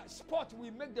 Oh, sport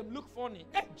will make them look funny.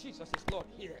 Hey, Jesus is Lord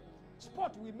here.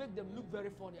 Sport will make them look very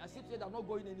funny, as if they're not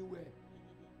going anywhere.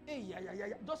 Hey, yeah.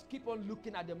 Just keep on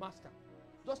looking at the master.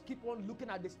 Just keep on looking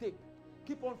at the step.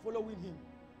 Keep on following him.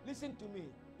 Listen to me.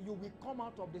 You will come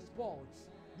out of the sports.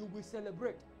 You will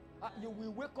celebrate. You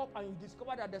will wake up and you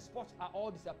discover that the sports are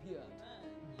all disappeared.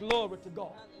 Glory to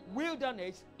God.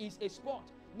 Wilderness is a sport.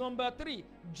 Number 3,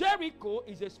 Jericho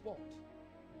is a sport.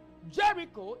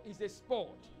 Jericho is a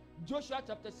sport. Joshua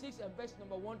chapter 6 and verse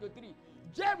number 1 to 3.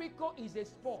 Jericho is a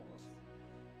sport.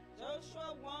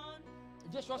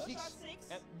 Joshua 6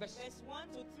 verse 1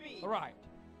 to 3. All right.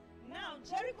 Now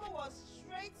Jericho was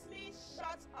straightly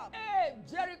shut up. Hey,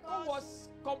 Jericho was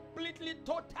completely,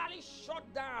 totally shut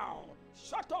down.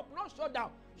 Shut up, not shut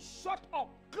down. Shut up,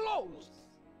 closed.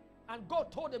 And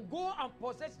God told them, go and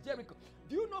possess Jericho.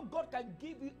 Do you know God can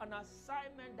give you an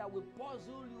assignment that will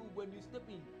puzzle you when you step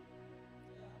in?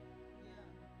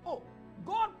 Oh,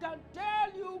 God can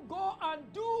tell you, go and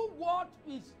do what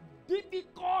is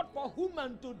difficult for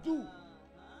human to do.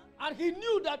 And he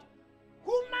knew that,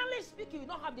 humanly speaking, you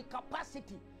don't have the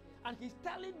capacity. And he's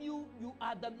telling you, you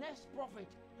are the next prophet.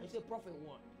 And you say, prophet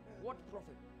 1. What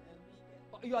prophet?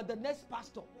 You are the next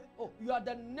pastor. Oh, you are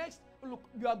the next, look,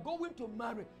 you are going to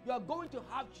marry. You are going to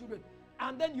have children.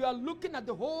 And then you are looking at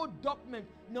the whole document,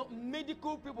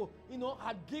 medical people,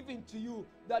 had given to you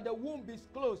that the womb is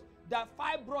closed, that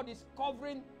fibroid is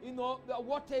covering,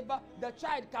 whatever, the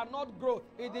child cannot grow.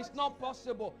 It is not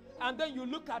possible. And then you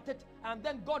look at it, and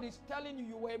then God is telling you,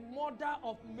 you were a mother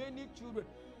of many children.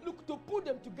 Look, to put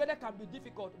them together can be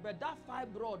difficult, but that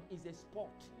fibroid is a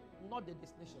sport, not the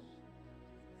destination.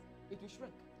 It will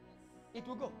shrink. It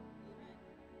will go.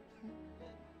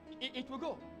 It will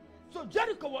go. So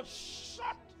Jericho was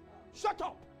shut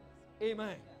up.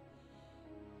 Amen.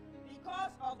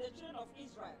 Because of the children of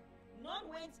Israel, none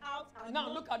went out and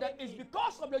now look at that. It's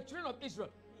because of the children of Israel.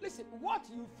 Listen, what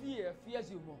you fear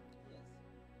fears you more. Yes.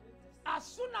 As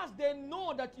soon as they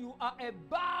know that you are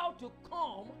about to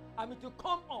come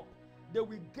up, they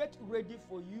will get ready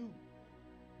for you.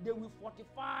 They will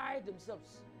fortify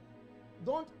themselves.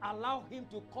 Don't allow him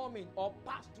to come in or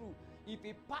pass through. If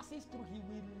he passes through, he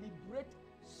will liberate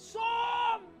so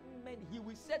many. He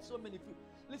will set so many free.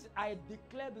 Listen, I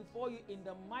declare before you in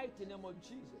the mighty name of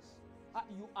Jesus,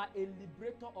 you are a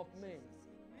liberator of men.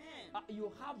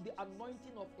 You have the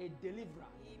anointing of a deliverer.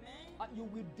 You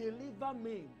will deliver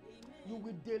men. You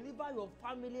will deliver your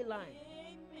family line.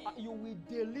 You will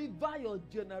deliver your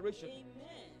generation.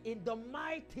 In the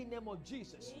mighty name of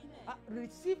Jesus.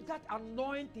 Receive that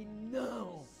anointing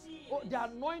now. Oh, the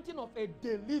anointing of a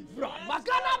deliverer.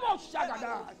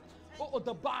 Oh,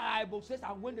 the Bible says,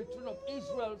 and when the children of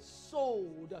Israel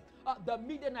sowed, the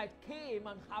Midianite came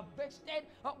and harvested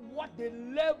what they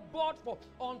labored for,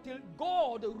 until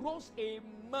God rose a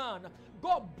man.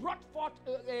 God brought forth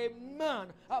a man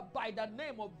by the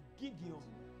name of Gideon.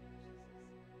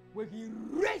 When he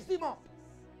raised him up,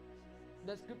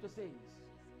 the scripture says,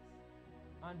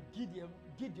 and Gideon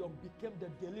became the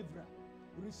deliverer.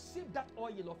 Receive that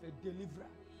oil of a deliverer.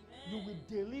 You will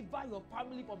deliver your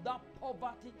family from that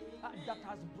poverty that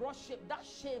has brought shame. That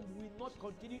shame will not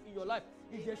continue in your life.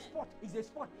 It's a spot. It's a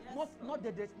spot. Yes, not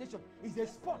the destination. It's a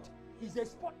spot. It's a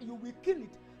spot. You will kill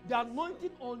it. The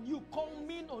anointing on you,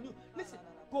 coming on you. Listen,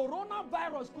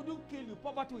 coronavirus couldn't kill you.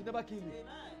 Poverty will never kill you.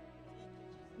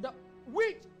 The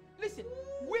witch, listen,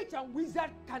 witch and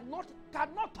wizard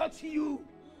cannot touch you.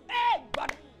 Hey,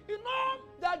 but you know,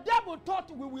 the devil thought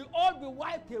we will all be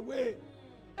wiped away.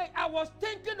 Hey, I was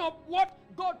thinking of what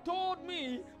God told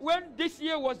me when this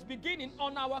year was beginning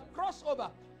on our crossover.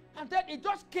 And then it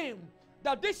just came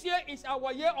that this year is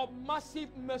our year of massive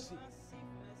mercy.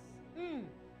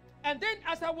 And then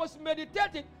as I was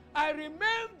meditating, I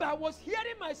remember I was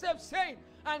hearing myself saying,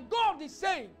 and God is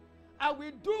saying, I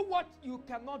will do what you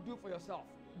cannot do for yourself.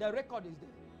 The record is there.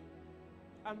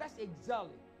 And that's exactly.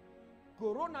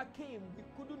 Corona came, we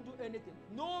couldn't do anything.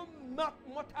 No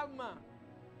mortal man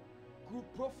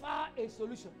could profile a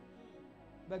solution.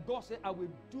 But God said, I will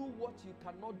do what you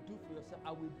cannot do for yourself.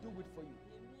 I will do it for you.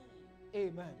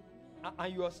 Amen.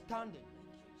 And you are standing.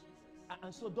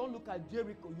 And so don't look at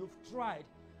Jericho. You've tried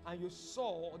and you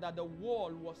saw that the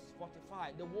wall was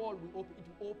fortified. The wall will open. It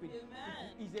will open.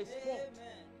 Amen. It is a spot.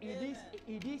 Amen.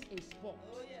 It is a spot.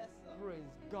 Oh, yes, sir. Praise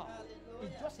God. Hallelujah.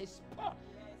 It's just a spot.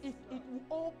 Yes, It will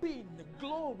open.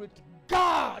 Glory to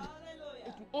God. Hallelujah.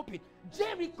 It will open.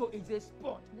 Jericho is a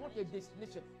spot, not a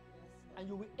destination. And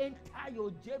you will enter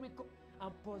your Jericho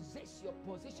and possess your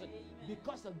position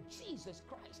because of Jesus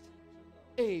Christ.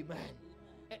 Amen.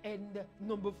 And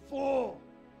number 4,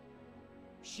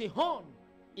 Shihon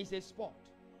is a spot.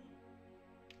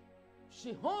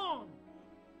 Shihon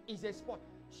is a spot.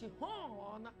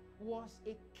 Shihon was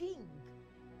a king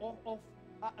of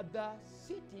the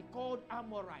city called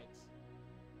Amorites.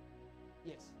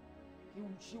 Yes.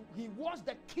 He was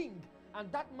the king,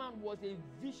 and that man was a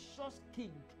vicious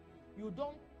king. You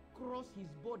don't cross his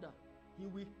border, he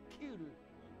will kill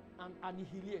and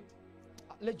annihilate.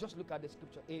 Let's just look at the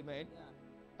scripture. Amen.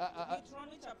 Yeah.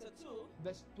 Deuteronomy chapter 2,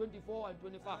 verse 24 and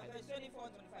 25. verse 24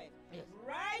 and 25. Yes.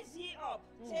 Rise ye up,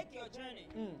 take your journey,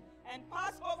 and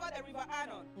pass over the river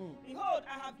Arnon. Mm. Behold,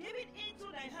 I have given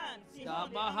into thy hand Sihon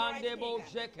the Amorite king of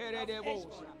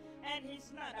Heshbon, and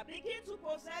his land. I begin to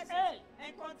possess it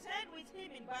and contend with him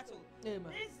in battle.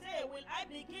 Amen. This day will I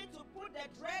begin to put the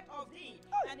dread of thee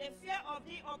and the fear of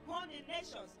thee upon the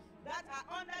nations that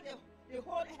are under the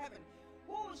whole heaven,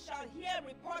 who shall hear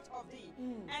report of thee,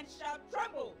 and shall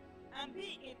tremble and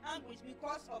be in anguish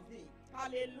because of thee.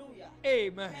 Hallelujah.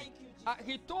 Amen. Thank you, Jesus.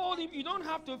 He told him, you don't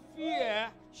have to fear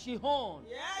Shihon.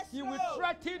 Yes, He will Lord.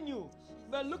 threaten you.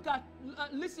 But look at,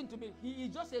 listen to me. He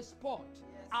is just a sport.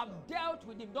 Yes, I've Lord. dealt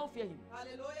with him. Don't fear him.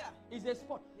 Hallelujah. He's a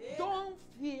sport. Amen. Don't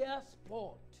fear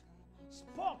sport.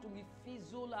 Sport will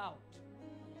fizzle out.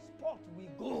 Sport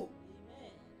will go.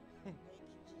 Amen. Thank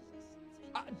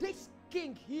you, Jesus. This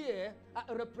king here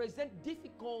represents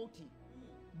difficulty,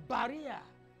 barrier.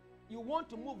 You want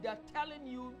to move, they're telling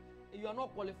you you are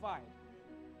not qualified.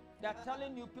 They're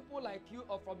telling you people like you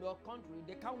or from your country,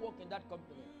 they can't work in that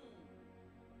company.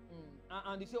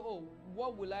 And they say, oh,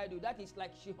 what will I do? That is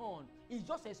like Shihon. It's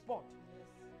just a sport.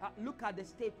 Yes. Look at the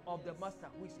state of the master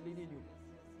who is leading you.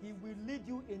 He will lead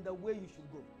you in the way you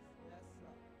should go. Yes,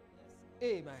 Lord. Yes,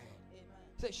 Lord. Amen.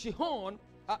 Amen. Say Shihon,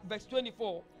 verse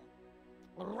 24.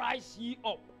 Rise ye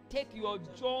up, take your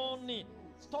journey.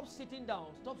 Stop sitting down.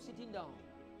 Stop sitting down.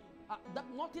 That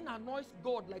nothing annoys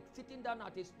God like sitting down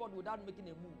at a spot without making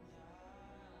a move.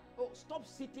 Oh, stop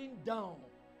sitting down.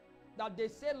 That they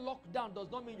say lockdown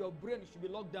does not mean your brain should be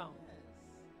locked down.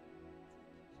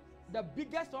 The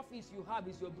biggest office you have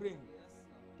is your brain.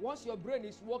 Once your brain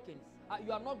is working,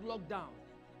 you are not locked down.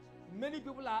 Many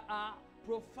people are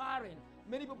profiling.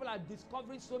 Many people are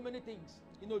discovering so many things,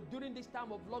 during this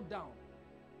time of lockdown.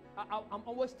 I'm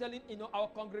always telling, our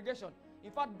congregation,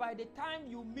 in fact, by the time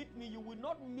you meet me, you will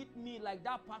not meet me like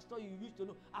that pastor you used to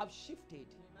know. I've shifted.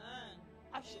 Amen.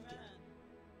 I've shifted.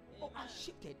 Amen. Oh, I've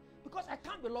shifted. Because I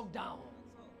can't be locked down.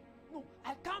 No,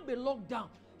 I can't be locked down.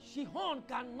 Shihon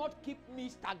cannot keep me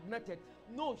stagnated.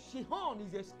 No, Shihon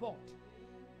is a sport.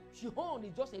 Shihon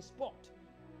is just a sport.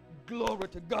 Glory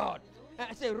to God. And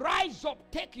I say, rise up,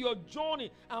 take your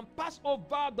journey, and pass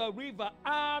over the river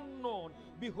Arnon.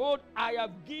 Behold, I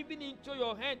have given into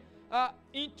your hand,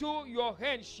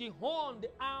 Shihon the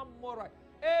Amorite.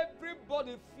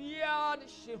 Everybody feared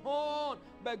Shihon,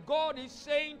 but God is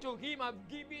saying to him, I've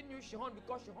given you Shihon,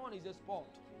 because Shihon is a sport.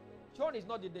 Shihon is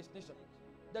not the destination.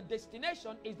 The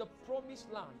destination is the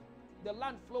promised land, the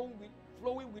land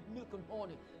flowing with milk and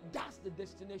honey. That's the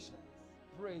destination.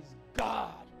 Praise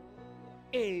God.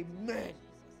 Amen.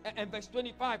 And verse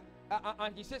 25,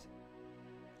 and he says,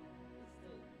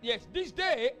 yes, this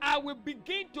day I will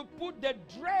begin to put the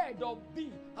dread of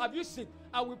thee. Have you seen?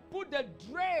 I will put the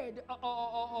dread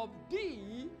of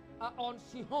thee on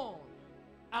Shihon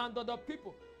and other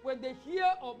people. When they hear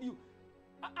of you,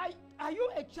 are you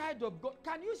a child of God?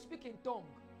 Can you speak in tongue?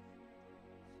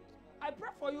 I pray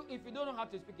for you if you don't know how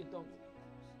to speak in tongue.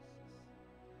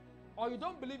 Or you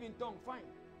don't believe in tongue, fine.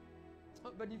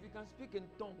 But if you can speak in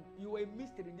tongue, you are a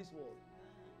mystery in this world.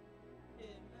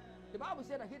 Amen. The Bible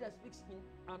said that he that speaks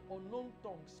in an unknown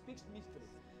tongue speaks mystery.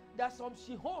 There are some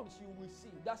Shihons you will see.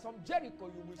 There are some Jericho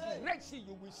you will see. Red Sea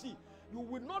you will see. You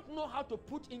will not know how to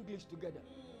put English together.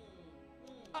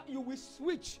 You will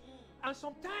switch. And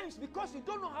sometimes, because you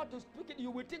don't know how to speak it,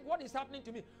 you will think, what is happening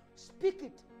to me? Speak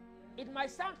it. It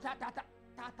might sound ta-ta-ta.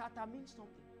 Ta-ta-ta means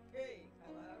something. Hey.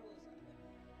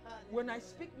 When I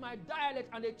speak my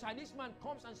dialect and a Chinese man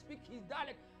comes and speaks his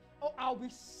dialect, oh, I'll be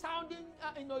sounding,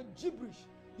 gibberish.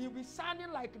 He'll be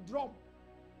sounding like a drum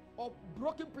or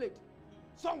broken plate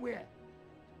somewhere.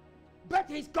 But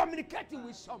he's communicating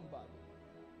with somebody.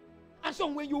 And so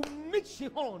when you meet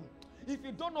Shihon, if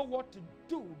you don't know what to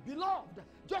do, beloved,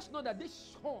 just know that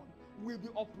this Shihon will be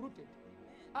uprooted,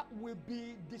 will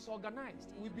be disorganized,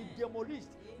 will be demolished,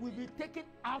 will be taken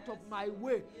out of my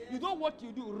way. You know what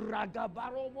you do? And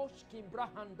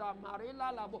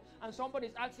somebody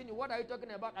is asking you, what are you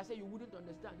talking about? I say, you wouldn't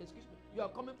understand. Excuse me. You are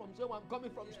coming from somewhere, I'm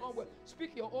coming from somewhere.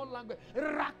 Speak your own language. And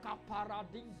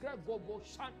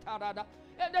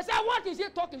they say, what is he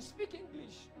talking? Speak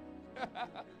English.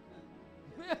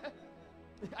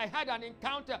 I had an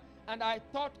encounter and I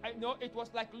thought, it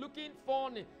was like looking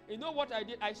funny. You know what I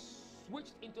did? I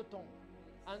switched into tongue.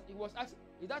 And he was asking,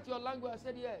 is that your language? I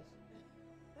said, yes.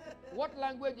 What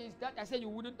language is that? I said, you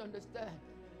wouldn't understand.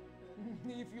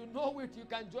 If you know it, you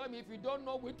can join me. If you don't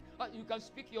know it, you can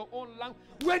speak your own language.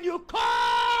 When you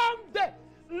come there,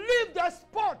 leave the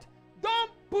spot.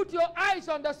 Don't put your eyes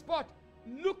on the spot.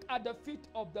 Look at the feet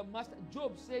of the master.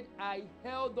 Job said, I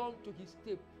held on to his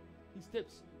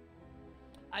steps.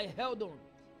 I held on.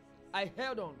 I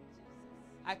held on.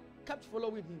 I kept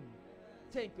following him.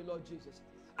 Thank you, Lord Jesus.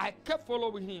 I kept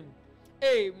following him.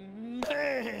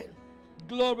 Amen.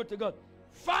 Glory to God.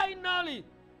 Finally,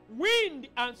 wind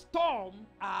and storm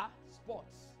are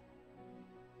sports.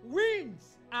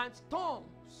 Winds and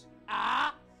storms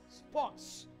are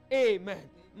sports. Amen.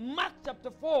 Mark chapter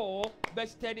 4,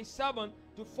 verse 37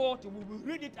 to 40. We will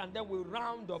read it and then we'll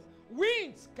round up.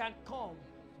 Winds can come,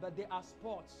 but they are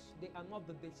sports. They are not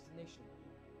the destination.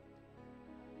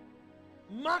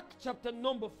 Mark chapter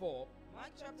number 4.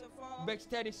 Mark chapter 4, verse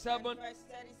 37. Verse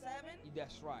 37.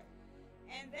 That's right.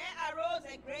 And there arose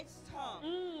a great storm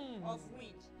of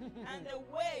wind, and the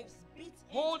waves beat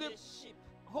into the ship.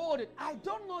 Hold it. I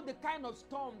don't know the kind of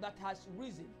storm that has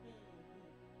risen.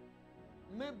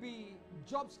 Maybe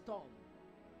job storm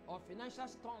or financial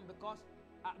storm, because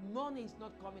money is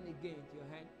not coming again to your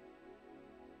hand.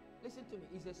 Listen to me.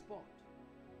 It's a sport.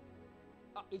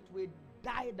 It will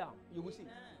die down. You will see.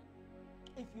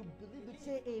 If you believe it,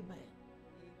 say amen.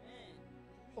 Amen.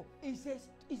 Oh, it's a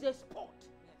sport.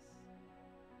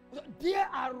 Yes. There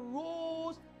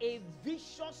arose a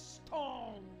vicious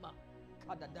storm.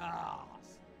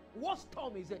 Kadadas. What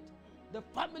storm is it? The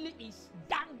family is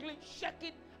dangling,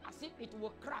 shaking as if it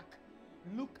will crack.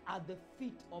 Look at the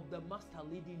feet of the master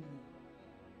leading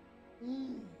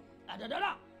you.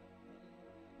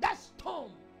 That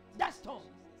storm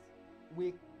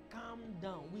will calm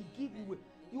down. We give you way.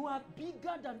 You are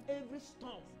bigger than every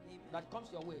storm that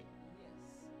comes your way.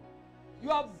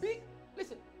 You are big.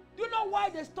 Listen, do you know why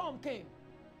the storm came?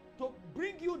 To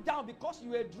bring you down, because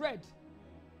you were dread.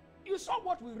 You saw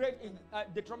what we read in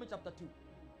Deuteronomy chapter 2.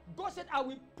 God said, I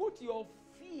will put your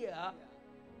fear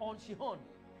on Shihon.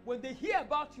 When they hear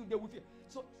about you, they will fear.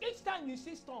 So each time you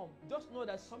see storm, just know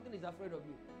that something is afraid of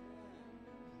you.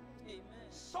 Amen.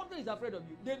 Something is afraid of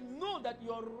you. They know that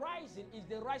your rising is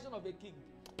the rising of a king.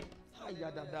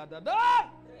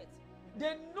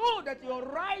 They know that your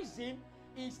rising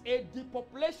is a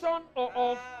depopulation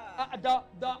of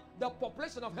the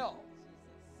population of hell.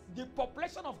 The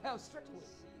population of hell straight away.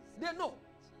 They know.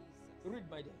 Read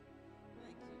my day.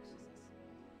 Thank you, Jesus.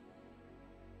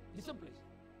 The same place.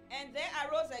 And there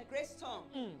arose a great storm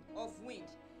of wind,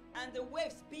 and the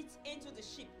waves beat into the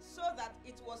ship, so that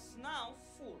it was now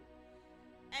full.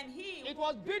 And it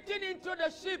was beaten into the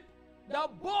ship, the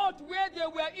boat where they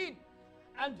were in.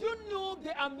 And you know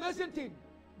the amazing thing?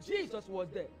 Jesus was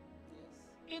there.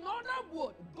 Yes. In other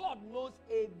words, God knows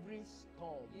every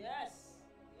storm. Yes.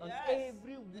 And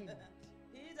every wind.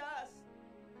 He does.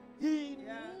 He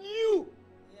knew.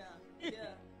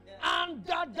 Yeah. And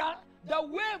the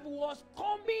wave was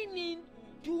coming in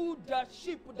to the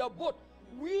ship, the boat,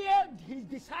 where his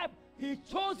disciple, his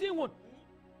chosen one.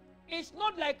 It's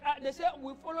not like they say,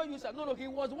 we follow you, sir. No, he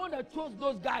was the one that chose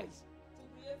those guys.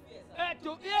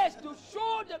 To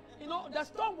show them, the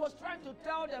storm was trying to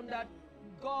tell them that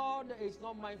God is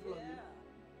not mindful of you.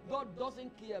 God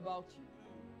doesn't care about you.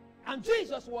 And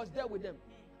Jesus was there with them.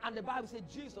 And the Bible said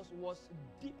Jesus was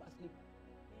deep asleep.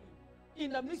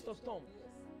 In the midst of storm.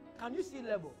 Can you see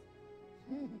level?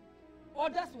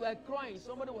 Others were crying.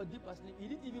 Somebody was deep asleep. He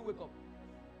didn't even wake up.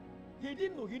 He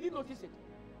didn't know. He didn't notice it.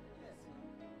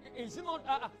 Is it not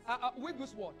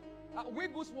Wigglesworth?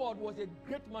 Wigglesworth was a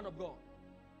great man of God.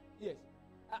 Yes.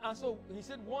 And so he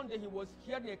said one day he was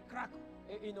hearing a crack,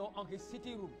 on his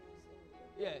sitting room.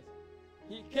 Yes.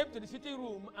 he came to the sitting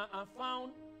room and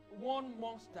found one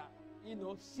monster,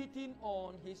 sitting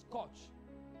on his couch.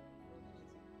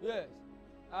 Yes,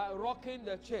 rocking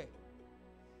the chair.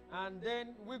 And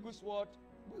then Wigglesworth,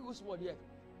 yes,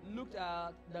 looked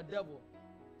at the devil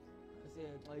and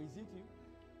said, is it you?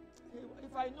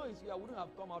 If I know it's you, I wouldn't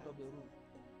have come out of the room.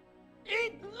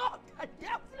 It knocked the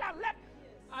devil and left.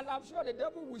 And I'm sure the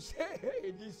devil will say,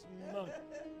 hey, this man.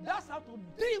 That's how to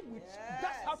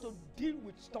deal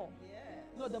with storm. Yes.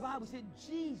 No, the Bible said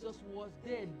Jesus was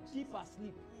there deep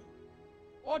asleep.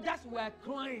 Others were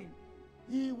crying.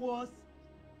 He was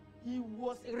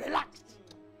relaxed.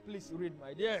 Please read,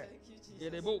 my dear. Thank you, Jesus.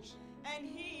 In the books. And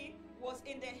he was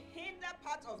in the hinder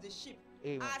part of the ship,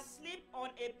 Amen. asleep on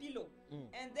a pillow.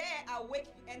 And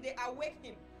they awake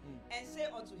him and say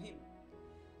unto him,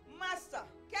 Master,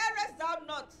 carest thou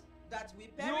not that we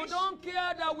perish? You don't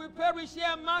care that we perish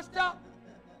here, Master?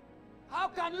 How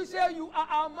can you say you are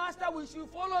our Master? We should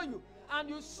follow you. And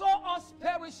you saw us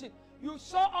perishing. You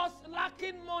saw us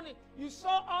lacking money. You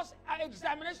saw us,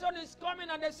 examination is coming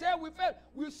and they say we failed.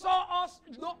 We saw us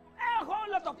do a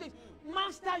whole lot of things.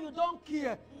 Master, you don't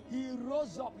care. He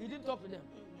rose up. He didn't talk to them.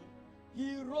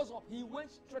 He rose up. He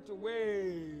went straight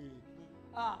away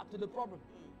to the problem.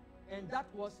 And that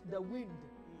was the wind.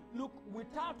 Look,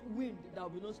 without wind, there will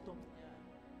be no storm.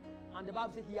 And the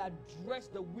Bible says he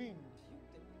addressed the wind,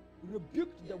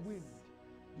 rebuked the wind.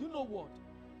 Do you know what?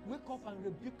 Wake up and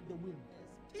rebuke the wind.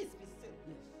 Peace be still.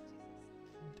 Yes.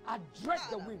 Address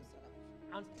the wind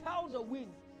and tell the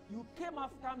wind, you came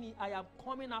after me, I am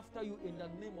coming after you in the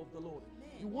name of the Lord.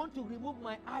 Amen. You want to remove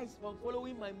my eyes from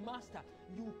following my master.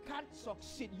 You can't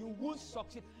succeed. You won't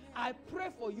succeed. I pray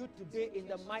for you today in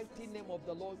the mighty name of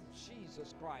the Lord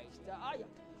Jesus Christ.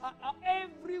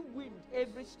 Every wind,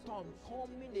 every storm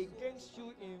coming against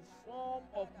you in form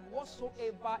of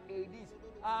whatsoever it is,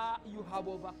 you have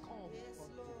overcome. Yes,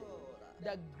 Lord.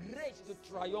 The grace to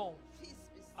triumph Peace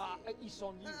be still. is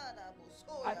on you.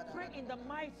 I pray in the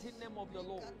mighty name of the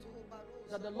Lord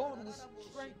that the Lord will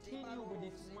strengthen you with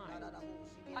his mind,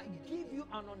 give you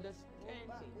an understanding,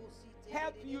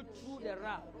 help you through the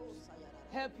route,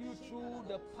 help you through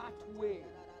the pathway,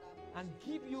 and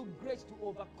give you grace to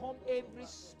overcome every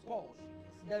sport,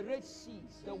 the Red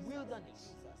Seas, the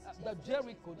wilderness, the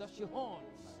Jericho, the Shihons,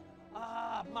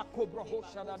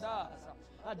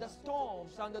 the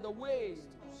storms and the waves,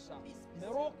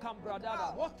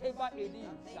 whatever it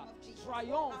is,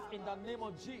 triumph in the name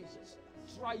of Jesus.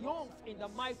 Triumph in the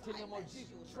mighty name of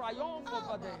Jesus. Triumph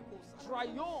over them.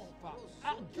 Triumph.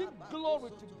 Give glory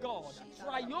to God.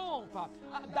 Triumph.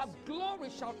 That glory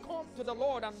shall come to the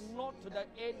Lord and not to the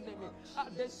enemy.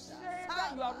 They say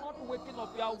that you are not waking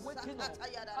up. You are waking up.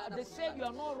 They say you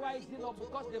are not rising up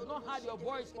because they've not heard your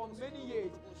voice for many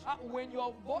years. When they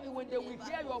will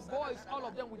hear your voice, all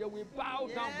of them they will bow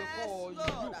down before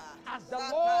you. As the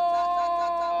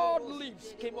Lord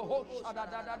lives.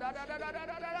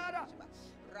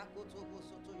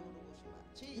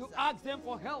 You ask them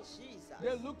for help.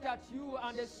 They looked at you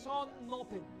and they saw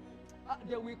nothing.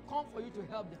 They will come for you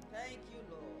to help them. Thank you,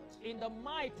 Lord. In the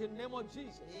mighty name of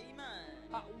Jesus.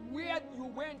 Amen. Where you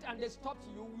went and they stopped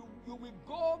you, you will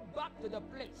go back to the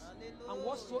place. Hallelujah. And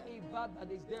whatsoever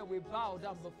that is there will bow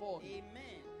down before you.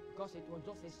 Amen. Because it was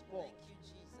just a sport. Thank you,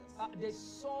 Jesus. They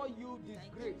saw you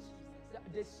disgrace.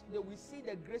 They will see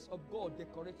the grace of God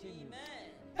decorating you.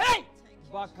 Amen. Hey! Thank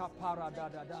you, Baka Jesus. para da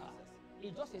da da.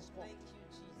 It's just a sport. Thank you,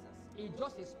 Jesus. It's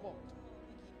just a sport. We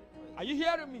give you praise. Are you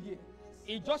hearing me here?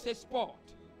 It's just a sport.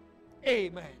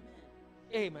 Amen.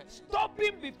 Amen.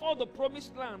 Stopping before the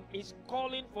promised land is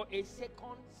calling for a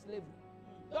second slavery.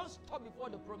 Don't stop before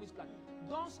the promised land.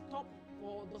 Don't stop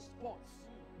for the sports.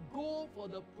 Go for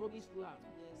the promised land.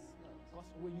 Yes, Lord. Because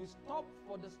when you stop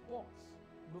for the sports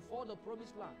before the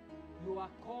promised land, you are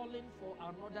calling for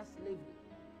another slavery.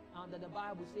 And the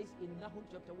Bible says in Nahum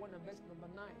chapter 1 and verse number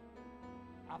 9,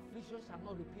 affliction shall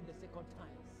not repeat the second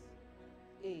times.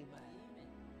 Amen. Amen.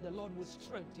 The Lord will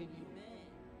strengthen you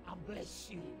Amen. and bless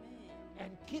you Amen.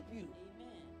 and keep you.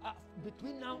 Amen.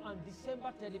 Between now and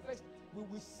December 31st, we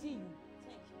will see you.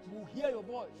 Thank you, We will hear your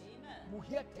voice. Amen. We will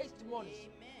hear testimonies.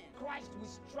 Amen. Christ will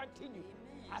strengthen you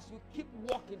Amen. as you keep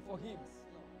walking for Him. Yes,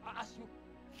 Lord. As you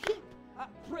keep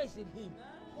praising Him,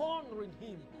 honoring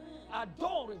Him,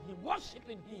 adoring Him,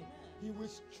 worshiping Him, He will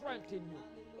strengthen you.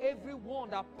 Everyone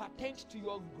that pertains to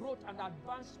your growth and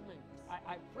advancement,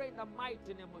 I pray in the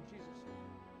mighty name of Jesus,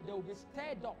 they will be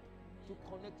stirred up to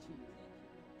connect to you.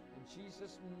 In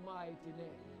Jesus' mighty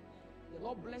name. The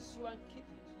Lord bless you and keep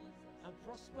you and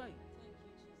prosper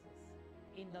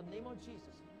you. In the name of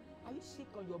Jesus. Are you sick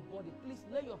on your body? Please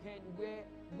lay your hand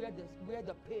where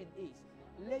the pain is.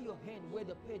 lay your hand where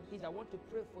the pain is. I want to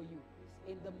pray for you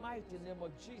in the mighty name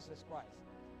of Jesus Christ.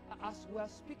 As we are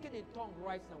speaking in tongue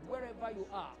right now, wherever you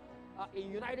are,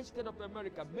 in United States of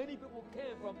America, many people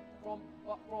came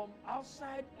from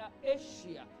outside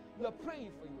Asia. We are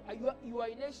praying for you. You are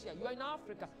in Asia. You are in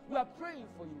Africa. We are praying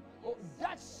for you. Oh,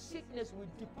 that sickness will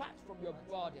depart from your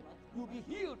body. You'll be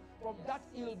healed from that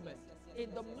ailment. In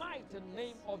the mighty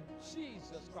name of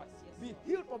Jesus Christ. Be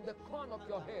healed from the crown of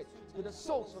your head to the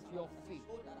soles of your feet.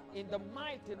 In the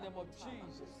mighty name of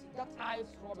Jesus. That eye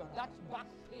problem, that back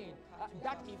pain,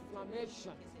 that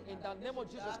inflammation. In the name of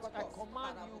Jesus Christ, I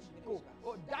command you to go.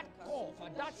 Oh, that cough,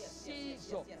 that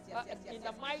seizure. In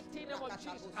the mighty name of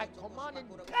Jesus, I command it,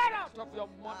 get out of your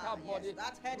mortal body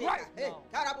right now.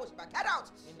 Get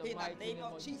out. In the name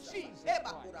of Jesus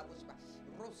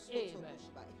Amen.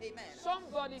 Amen.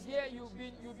 Somebody here, you've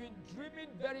been dreaming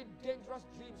very dangerous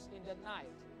dreams in the night.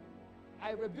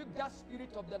 I rebuke that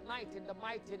spirit of the night in the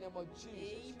mighty name of Jesus.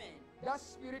 Amen. That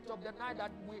spirit of the night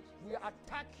that will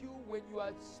attack you when you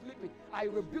are sleeping. I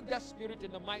rebuke that spirit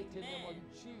in the mighty name of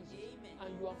Jesus. Amen.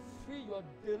 And you are free, you are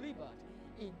delivered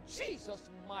in Jesus'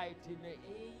 mighty name.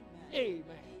 Amen.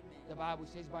 Amen. The Bible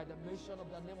says, by the mention of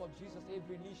the name of Jesus,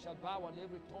 every knee shall bow and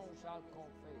every tongue shall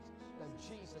confess that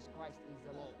Jesus Christ is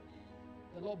the Lord.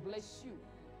 The Lord bless you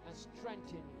and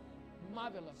strengthen you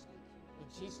marvelously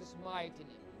in Jesus' mighty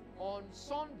name. On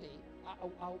Sunday,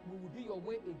 we will be your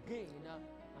way again,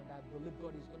 and I believe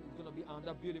God is going to be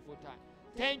another beautiful time.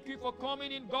 Thank you for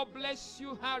coming in. God bless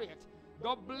you, Harriet.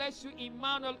 God bless you,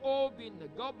 Emmanuel Obin.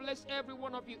 God bless every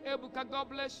one of you. Ebuka, God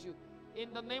bless you.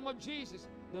 In the name of Jesus,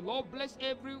 the Lord bless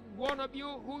every one of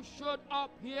you who showed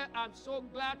up here. I'm so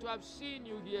glad to have seen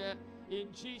you here in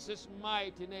Jesus'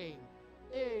 mighty name.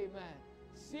 Amen.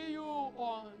 See you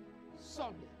on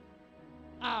Sunday.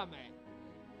 Amen.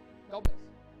 God bless.